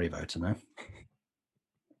being a Tory voter, no.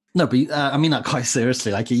 No, but I mean that quite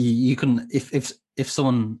seriously. Like you can, if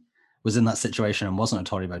someone was in that situation and wasn't a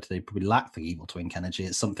Tory voter, they probably lack the evil twink energy.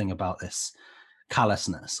 It's something about this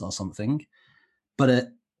callousness or something. But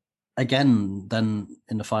again, then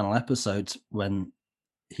in the final episode, when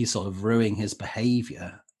he's sort of ruining his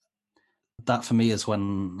behavior, that for me is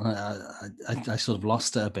when I sort of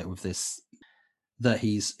lost it a bit with this, that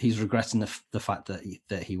he's regretting the fact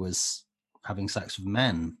that he was having sex with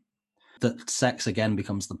men. That sex again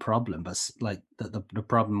becomes the problem, but like the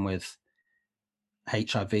problem with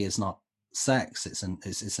HIV is not sex; it's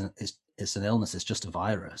an illness. It's just a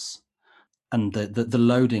virus, and the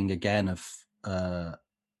loading again of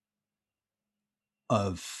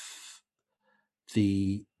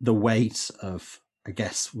the weight of, I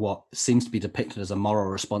guess, what seems to be depicted as a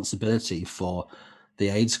moral responsibility for the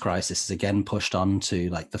AIDS crisis is again pushed on to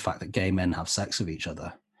like the fact that gay men have sex with each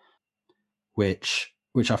other, which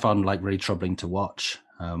I found like really troubling to watch.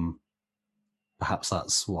 Perhaps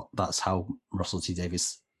that's how Russell T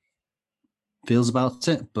Davies feels about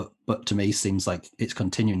it, but to me seems like it's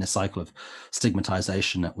continuing the cycle of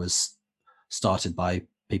stigmatization that was started by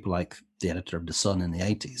people like the editor of The Sun in the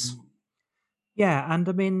 80s. Yeah, and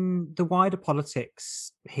I mean, the wider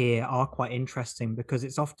politics here are quite interesting because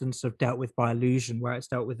it's often sort of dealt with by illusion where it's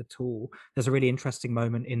dealt with at all. There's a really interesting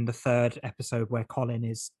moment in the third episode where Colin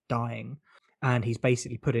is dying and he's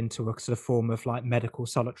basically put into a sort of form of like medical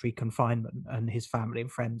solitary confinement, and his family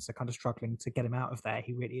and friends are kind of struggling to get him out of there.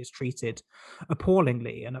 He really is treated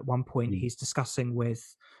appallingly. And at one point, he's discussing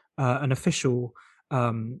with an official,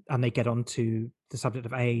 and they get onto the subject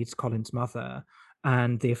of AIDS, Colin's mother,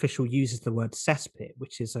 and the official uses the word cesspit,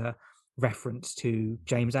 which is a reference to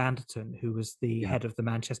James Anderton, who was the head of the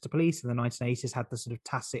Manchester Police in the 1980s, had the sort of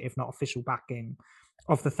tacit, if not official, backing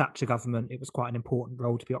of the Thatcher government. It was quite an important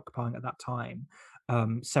role to be occupying at that time.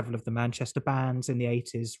 Several of the Manchester bands in the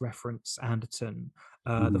 80s reference Anderton.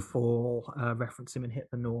 The Fall reference him in Hit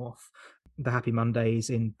the North. The Happy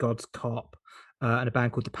Mondays in God's Cop. And a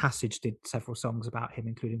band called The Passage did several songs about him,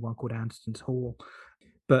 including one called Anderton's Hall.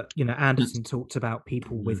 But you know, Anderton talked about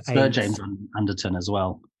people with Sir AIDS. James Anderton as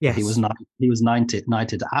well. Yes, he was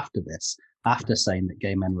knighted after this, after saying that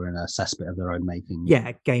gay men were in a cesspit of their own making.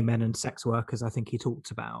 Yeah, gay men and sex workers, I think he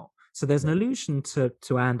talked about. So there's an allusion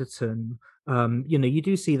to Anderton. You know, you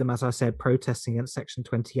do see them, as I said, protesting against Section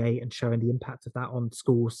 28 and showing the impact of that on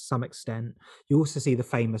schools to some extent. You also see the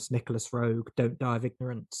famous Nicholas Roeg "Don't Die of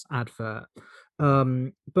Ignorance" advert.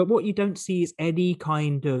 But what you don't see is any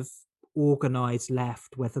kind of organized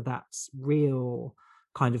left, whether that's real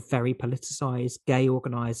kind of very politicized gay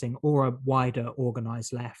organizing or a wider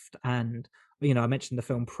organized left. And you know, I mentioned the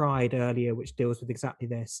film Pride earlier, which deals with exactly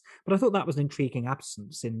this, but I thought that was an intriguing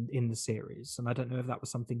absence in the series, and I don't know if that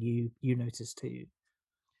was something you noticed too.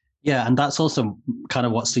 Yeah, and that's also kind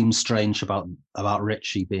of what seems strange about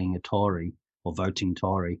Ritchie being a Tory or voting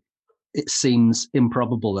Tory. It seems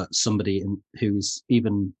improbable that somebody who's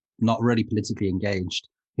even not really politically engaged,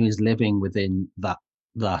 who's living within that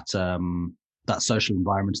social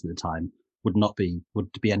environment at the time, would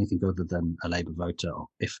be anything other than a Labour voter,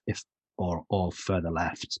 or further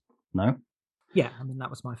left. No. Yeah, I mean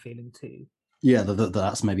that was my feeling too. Yeah,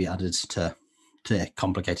 that's maybe added to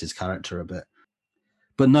complicate his character a bit.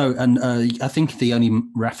 But no, and I think the only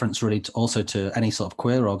reference really also to any sort of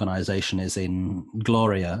queer organisation is in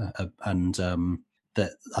Gloria, and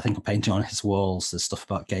that I think a painting on his walls, there's stuff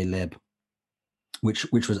about Gay Lib, which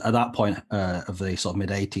was at that point of the sort of mid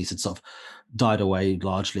 80s had sort of died away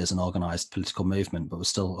largely as an organised political movement, but was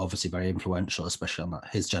still obviously very influential, especially on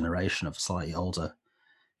his generation of slightly older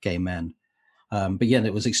gay men. But yeah,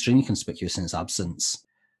 it was extremely conspicuous in its absence.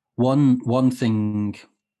 One thing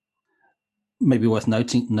maybe worth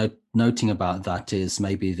noting about that is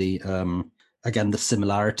maybe the again the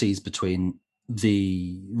similarities between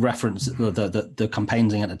the reference the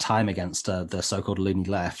campaigning at the time against the so-called loony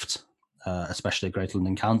left, especially Greater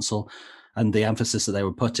London Council, and the emphasis that they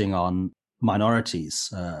were putting on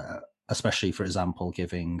minorities, especially, for example,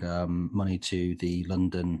 giving money to the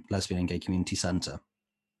London Lesbian and Gay Community Centre.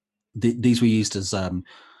 These were used as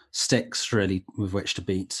sticks really with which to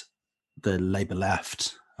beat the Labour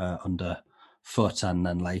left under Foot, and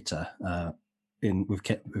then later with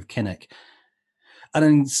Kinnock. And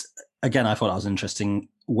then again, I thought that was interesting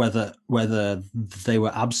whether they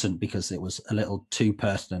were absent because it was a little too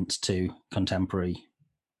pertinent to the contemporary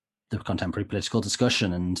political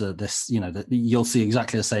discussion, and this, you'll see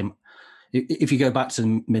exactly the same. If you go back to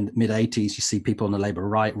the mid 80s, you see people on the Labour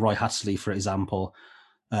right, Roy Hattersley, for example,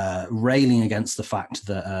 railing against the fact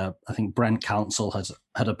that I think Brent Council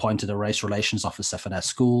had appointed a race relations officer for their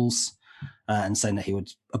schools, and saying that he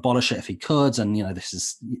would abolish it if he could. And this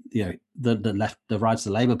is the right of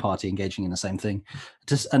the Labour Party engaging in the same thing,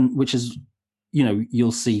 which is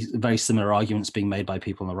you'll see very similar arguments being made by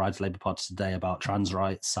people on the right of the Labour Party today about trans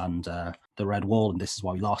rights and the Red Wall, and this is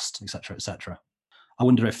why we lost, etc., etc. I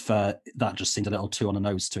wonder if that just seemed a little too on the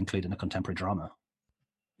nose to include in a contemporary drama.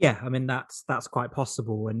 Yeah, I mean that's quite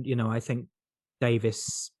possible, and I think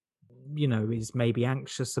Davis, is maybe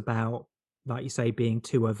anxious about, like you say, being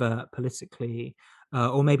too overt politically,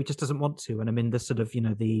 or maybe just doesn't want to. And I mean, the sort of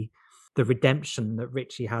the redemption that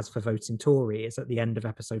Richie has for voting Tory is at the end of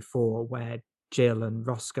episode 4, where Jill and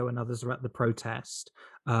Roscoe and others are at the protest,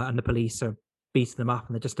 and the police are beating them up,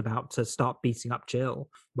 and they're just about to start beating up Jill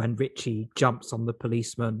when Richie jumps on the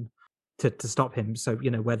policeman to stop him. So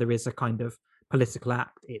where there is a kind of political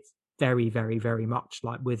act, it's very, very, very much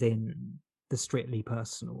like within the strictly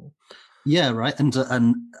personal. Yeah, right. And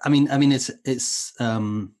I mean, it's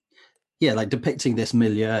like depicting this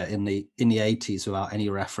milieu in the 80s without any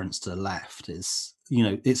reference to the left is,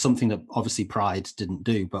 it's something that obviously Pride didn't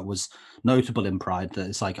do, but was notable in Pride, that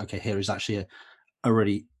it's like, okay, here is actually a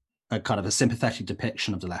really a kind of a sympathetic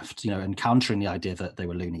depiction of the left, encountering the idea that they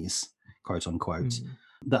were loonies, quote unquote,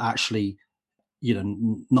 that actually,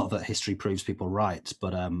 not that history proves people right,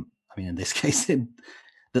 but I mean, in this case,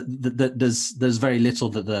 there's very little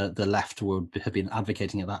that the left would have been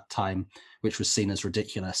advocating at that time, which was seen as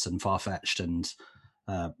ridiculous and far-fetched and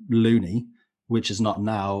loony, which is not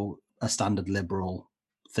now a standard liberal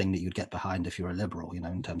thing that you'd get behind if you're a liberal,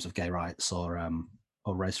 in terms of gay rights or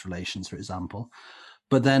race relations, for example.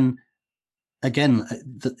 But then again,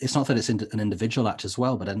 it's not that it's an individual act as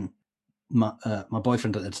well, but then my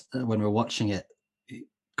boyfriend, when we were watching it,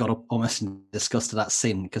 got up almost in disgust at that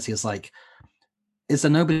scene, because he was like, is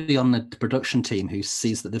there nobody on the production team who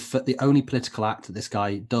sees that the only political act that this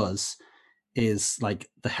guy does is like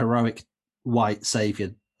the heroic white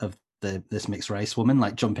savior of this mixed race woman,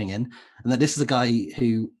 like jumping in, and that this is a guy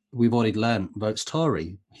who we've already learned votes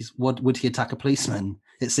Tory? Would he attack a policeman?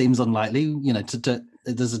 It seems unlikely.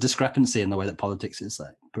 There's a discrepancy in the way that politics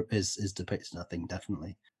is depicted, I think,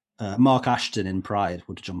 definitely. Mark Ashton in Pride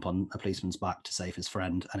would jump on a policeman's back to save his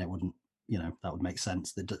friend, and it wouldn't, that would make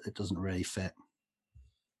sense. It doesn't really fit.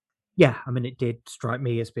 Yeah, I mean, it did strike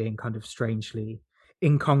me as being kind of strangely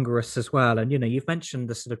incongruous as well. And, you've mentioned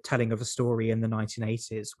the sort of telling of a story in the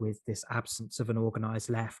 1980s with this absence of an organized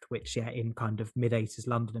left, which, in kind of mid-80s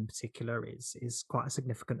London in particular is quite a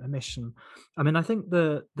significant omission. I mean, I think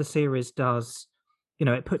the series does,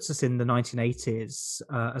 it puts us in the 1980s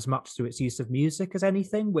as much through its use of music as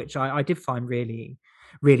anything, which I did find really,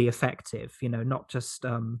 really effective. Not just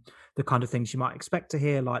the kind of things you might expect to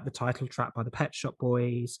hear, like the title track by the Pet Shop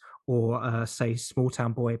Boys, or say Small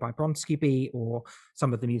Town Boy by Bronski Beat, or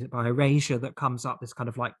some of the music by Erasure that comes up, this kind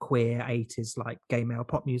of like queer 80s like gay male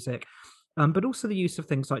pop music, but also the use of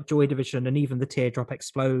things like Joy Division and even the Teardrop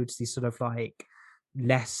Explodes, these sort of like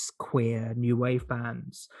less queer new wave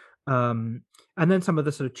bands. And then some of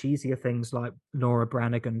the sort of cheesier things like Laura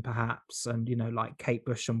Branigan, perhaps, and like Kate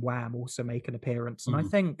Bush and Wham also make an appearance. And I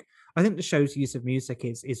think the show's use of music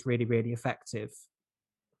is really, really effective.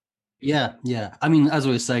 Yeah. I mean, as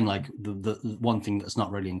we were saying, like the one thing that's not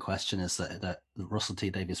really in question is that Russell T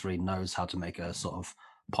Davies really knows how to make a sort of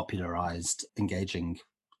popularized, engaging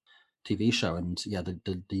TV show, and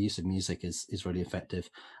the use of music is really effective.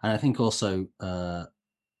 And I think also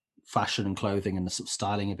fashion and clothing and the sort of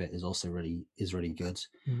styling of it is also really good.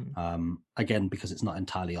 Again, because it's not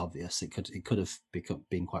entirely obvious. It could have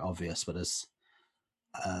been quite obvious, but as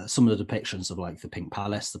some of the depictions of like the Pink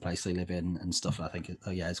Palace, the place they live in, and stuff, I think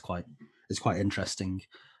is quite interesting.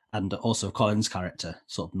 And also Colin's character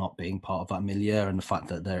sort of not being part of that milieu, and the fact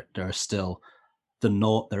that there is still a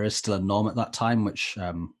norm at that time, which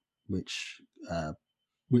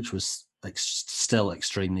was like still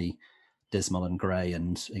extremely dismal and grey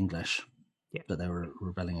and English, that they were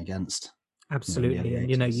rebelling against.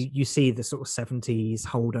 Absolutely. And you see the sort of 70s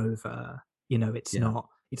holdover.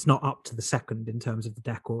 It's not up to the second in terms of the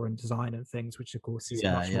decor and design and things, which of course is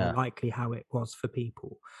much more likely how it was for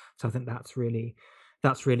people. So I think that's really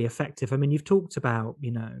effective. I mean, you've talked about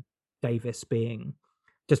Davis being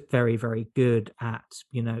just very, very good at,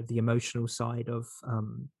 the emotional side of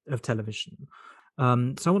television. So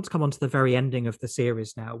I want to come on to the very ending of the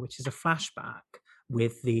series now, which is a flashback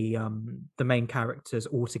with the main characters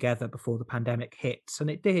all together before the pandemic hits, and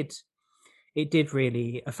it did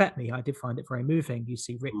really affect me. I did find it very moving. You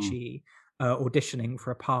see Mm. Richie auditioning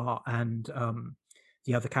for a part, and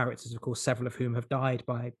the other characters, of course, several of whom have died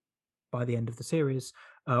by the end of the series,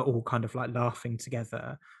 all kind of like laughing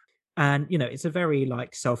together. And it's a very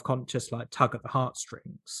like self-conscious like tug at the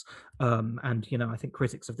heartstrings. And I think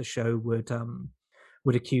critics of the show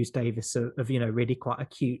would accuse Davis of really quite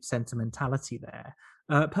acute sentimentality there.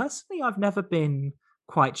 Personally, I've never been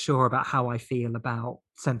quite sure about how I feel about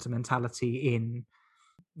sentimentality in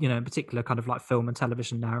particular kind of like film and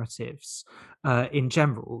television narratives in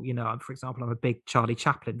general. For example, I'm a big Charlie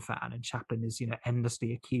Chaplin fan, and Chaplin is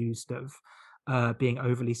endlessly accused of being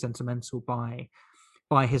overly sentimental by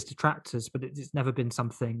his detractors, but it's never been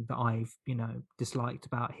something that I've disliked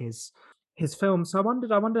about his film. So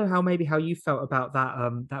I wonder how you felt about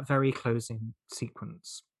that very closing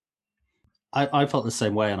sequence. I felt the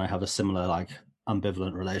same way, and I have a similar like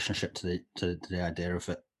ambivalent relationship to the idea of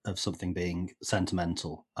it, of something being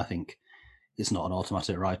sentimental. I think it's not an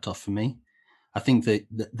automatic write off for me. I think that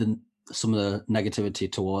some of the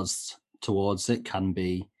negativity towards it can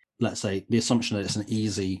be, let's say, the assumption that it's an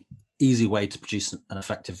easy way to produce an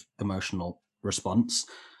effective emotional response.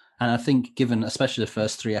 And I think, given especially the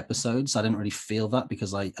first three episodes, I didn't really feel that,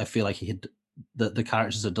 because I feel like the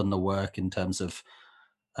characters had done the work in terms of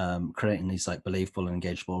creating these like believable and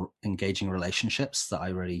engaging relationships that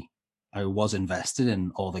I was invested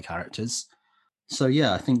in all the characters. So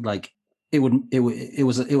yeah, I think like it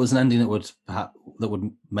was an ending that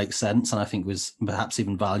would make sense, and I think was perhaps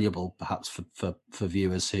even valuable, perhaps for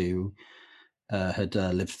viewers who had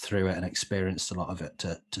lived through it and experienced a lot of it,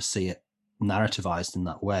 to see it narrativized in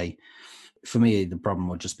that way. For me, the problem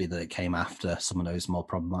would just be that it came after some of those more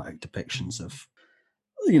problematic depictions of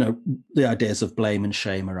the ideas of blame and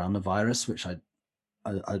shame around the virus, which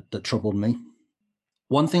that troubled me.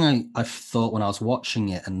 One thing I thought when I was watching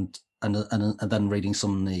it, and then reading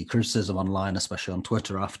some of the criticism online, especially on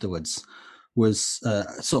Twitter afterwards, was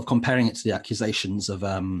sort of comparing it to the accusations of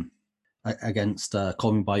against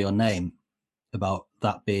Call Me by Your Name, about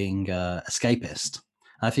that being escapist.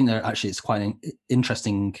 I think that actually it's quite an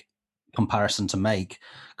interesting comparison to make,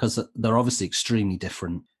 because they're obviously extremely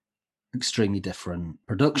different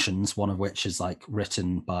productions, one of which is like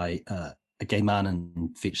written by a gay man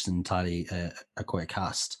and features entirely a queer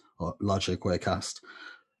cast, or largely a queer cast,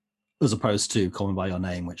 as opposed to Call Me by Your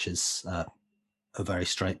Name, which is a very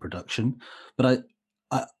straight production. But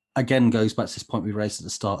I again goes back to this point we raised at the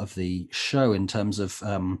start of the show, in terms of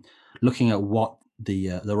looking at what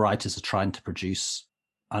the writers are trying to produce,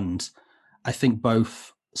 and I think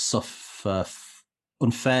both suffer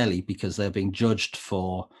unfairly, because they're being judged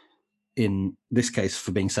for, in this case,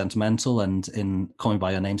 for being sentimental, and in Call Me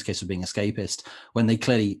by Your Name's case, for being escapist, when they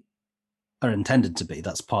clearly are intended to be.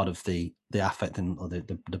 That's part of the affect or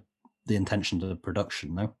the intention of the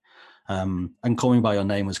production, no? And Call Me by Your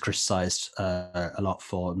Name was criticised a lot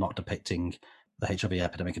for not depicting the HIV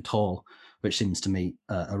epidemic at all, which seems to me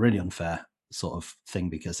a really unfair sort of thing,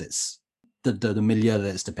 because it's the milieu that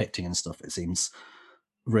it's depicting and stuff. It seems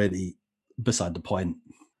really beside the point.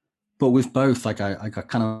 But with both, like I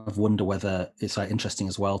kind of wonder whether it's like interesting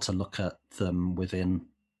as well to look at them within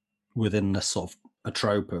a sort of a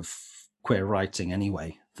trope of queer writing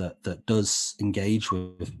anyway, that does engage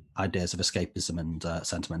with ideas of escapism and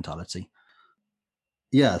sentimentality.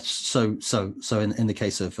 Yeah, so in the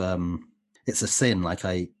case of It's a Sin, like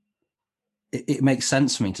it makes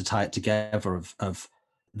sense for me to tie it together of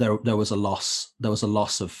there was a loss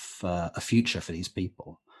of a future for these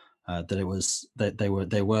people, that it was that they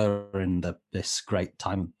were in this great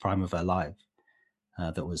prime of their life,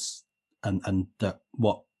 that was, and that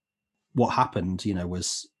what happened,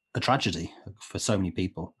 was a tragedy for so many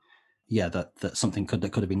people. Yeah, that something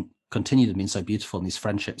that could have been continued and been so beautiful, and these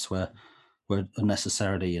friendships were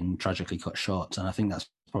unnecessarily and tragically cut short. And I think that's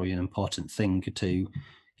probably an important thing to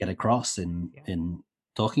get across in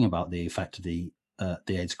talking about the effect of the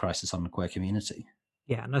AIDS crisis on the queer community.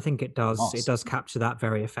 Yeah, and I think it does Loss. capture that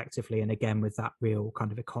very effectively, and again with that real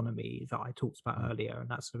kind of economy that I talked about earlier, and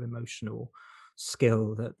that sort of emotional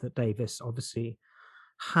skill that Davis obviously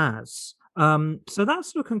has. So that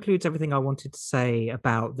sort of concludes everything I wanted to say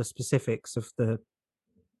about the specifics of the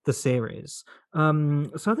series.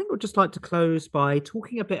 So I think we'd just like to close by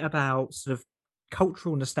talking a bit about sort of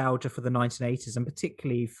cultural nostalgia for the 1980s, and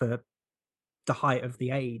particularly for the height of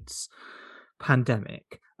the AIDS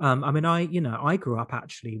pandemic. I mean, I grew up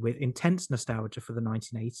actually with intense nostalgia for the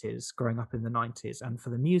 1980s, growing up in the 90s, and for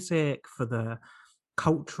the music, for the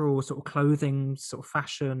cultural sort of clothing, sort of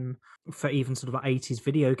fashion, for even sort of like 80s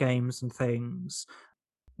video games and things.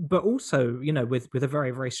 But also, with a very,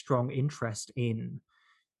 very strong interest in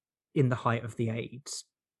the height of the AIDS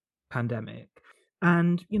pandemic.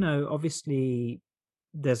 And, obviously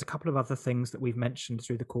there's a couple of other things that we've mentioned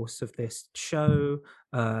through the course of this show,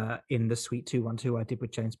 in the Suite 212 I did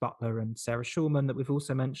with James Butler and Sarah Schulman that we've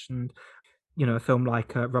also mentioned. A film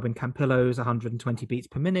like Robin Campillo's 120 Beats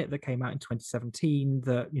Per Minute that came out in 2017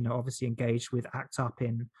 that, obviously engaged with ACT UP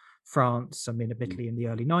in France, I mean, admittedly in the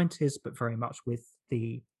early 90s, but very much with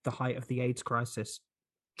the height of the AIDS crisis.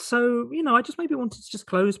 So, I just maybe wanted to just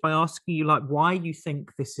close by asking you, like, why you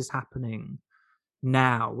think this is happening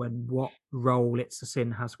now and what role It's a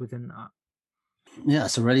Sin has within that. Yeah,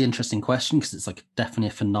 it's a really interesting question because it's like definitely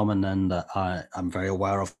a phenomenon that I'm very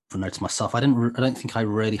aware of and noticed myself. I don't think I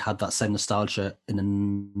really had that same nostalgia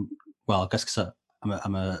well, I guess because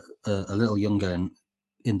I'm a little younger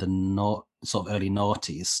in the sort of early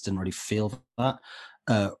noughties. Didn't really feel that,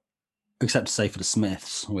 except to say for the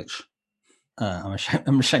Smiths, which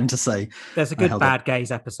I'm ashamed to say. There's a good Bad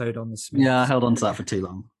Gays episode on the Smiths. Yeah, I held on to that for too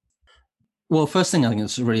long. Well, first thing I think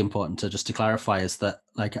it's really important to clarify is that,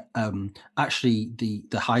 like, actually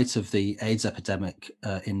the height of the AIDS epidemic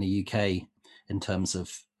in the UK in terms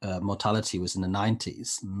of mortality was in the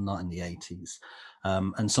 90s, not in the 80s.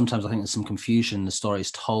 And sometimes I think there's some confusion in the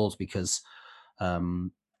stories told because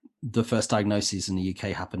the first diagnoses in the UK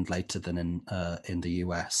happened later than in the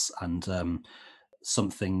US, and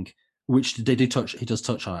something which he does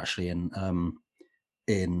touch on actually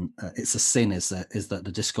in It's a Sin is that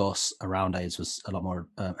the discourse around AIDS was a lot more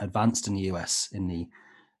advanced in the US in the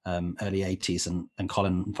early 80s, and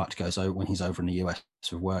Colin in fact goes over when he's over in the US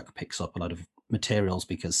for work, picks up a lot of materials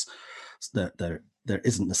because there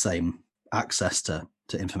isn't the same access to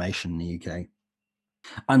information in the UK.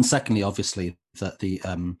 And secondly, obviously that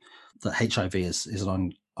that HIV is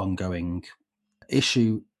an ongoing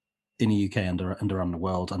issue in the UK and around the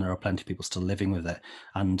world, and there are plenty of people still living with it.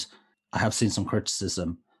 And I have seen some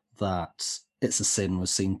criticism that It's a Sin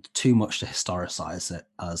was seen too much to historicize it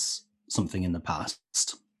as something in the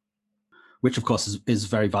past, which of course is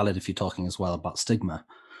very valid if you're talking as well about stigma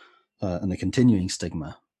and the continuing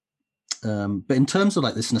stigma. But in terms of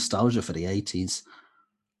like this nostalgia for the 80s,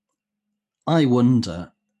 I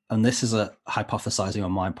wonder, and this is a hypothesizing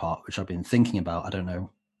on my part, which I've been thinking about, I don't know,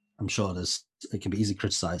 I'm sure it can be easily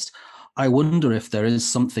criticized. I wonder if there is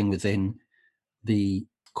something within the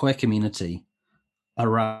queer community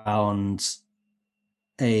around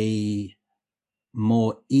a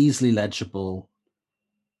more easily legible,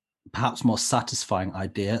 perhaps more satisfying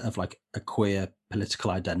idea of like a queer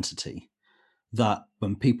political identity, that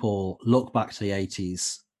when people look back to the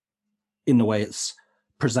 80s in the way it's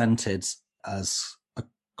presented as a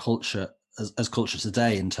culture, as culture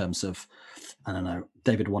today, in terms of, I don't know,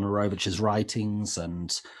 David Wojnarowicz's writings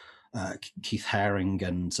and Keith Haring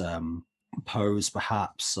and Pose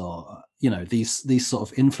perhaps, or these sort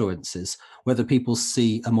of influences, whether people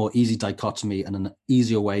see a more easy dichotomy and an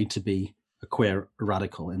easier way to be a queer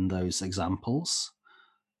radical in those examples,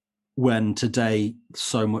 when today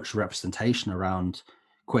so much representation around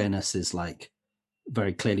queerness is like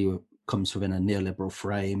very clearly comes within a neoliberal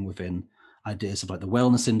frame, within ideas of like the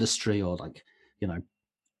wellness industry, or like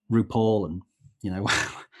RuPaul, and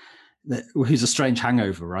who's a strange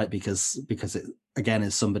hangover, right? Because it again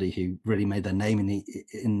is somebody who really made their name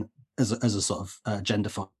as a sort of gender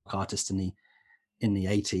fuck artist in the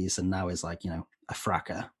 80s, and now is like a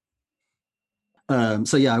fracker.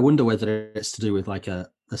 So yeah, I wonder whether it's to do with like there's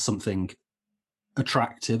something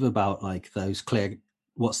attractive about like those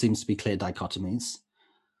what seems to be clear dichotomies,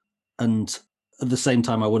 and at the same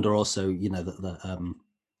time I wonder also that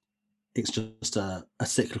it's just a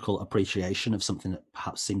cyclical appreciation of something that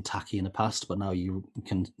perhaps seemed tacky in the past, but now you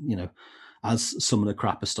can, as some of the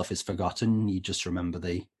crapper stuff is forgotten, you just remember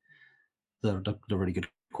the really good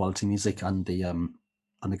quality music and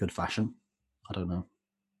the good fashion. I don't know.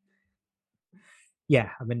 Yeah,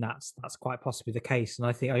 I mean that's quite possibly the case, and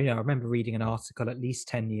I think I remember reading an article at least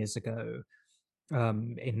 10 years ago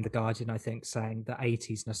in the Guardian, I think, saying that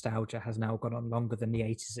 80s nostalgia has now gone on longer than the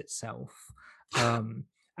 80s itself.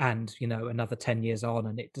 And another 10 years on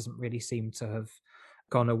and it doesn't really seem to have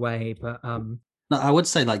gone away. But no, I would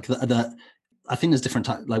say like that I think there's different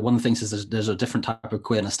like one of the things is there's a different type of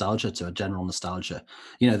queer nostalgia to a general nostalgia.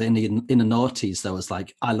 In the noughties there was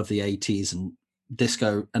like I love the 80s and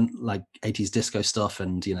disco and like 80s disco stuff,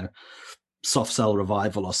 and Soft Cell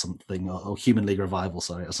Revival or something, or Human League Revival,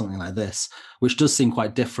 sorry, or something like this, which does seem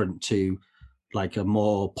quite different to like a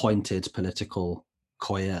more pointed political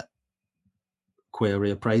queer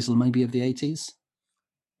reappraisal maybe of the 80s.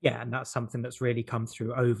 Yeah, and that's something that's really come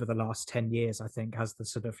through over the last 10 years, I think, as the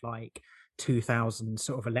sort of like 2000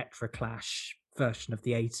 sort of Electroclash version of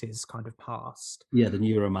the 80s kind of passed. Yeah, the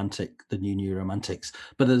new new romantics.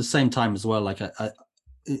 But at the same time as well, like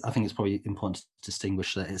I think it's probably important to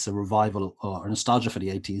distinguish that it's a revival or a nostalgia for the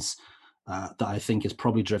 80s that I think is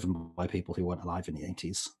probably driven by people who weren't alive in the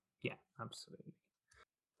 80s. Yeah, absolutely.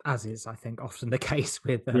 As is, I think, often the case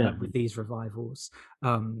with Yeah, these revivals.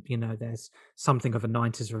 You know, there's something of a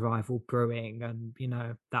 90s revival brewing, and you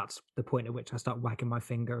know, that's the point at which I start wagging my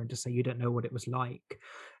finger and just say, you don't know what it was like.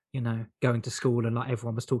 You know, going to school and like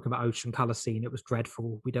everyone was talking about Ocean Colour Scene. It was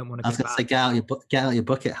dreadful. We don't want to I was go going to say, back. get out your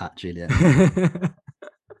bucket hat, Julia.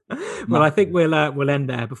 Well, I think we'll end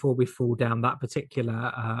there before we fall down that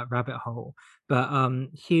particular rabbit hole. But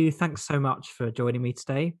Hugh, thanks so much for joining me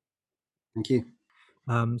today. Thank you.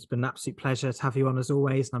 It's been an absolute pleasure to have you on as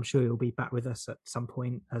always, and I'm sure you'll be back with us at some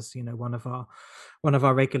point as you know one of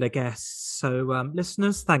our regular guests. So,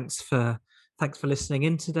 listeners, thanks for listening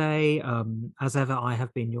in today. As ever, I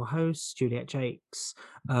have been your host, Juliet Jakes.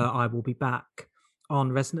 I will be back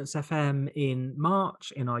on Resonance FM in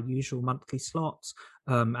March in our usual monthly slot,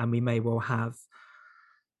 and we may well have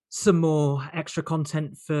some more extra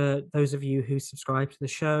content for those of you who subscribe to the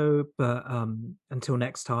show. But until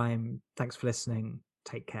next time, thanks for listening.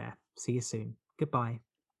 Take care. See you soon. Goodbye.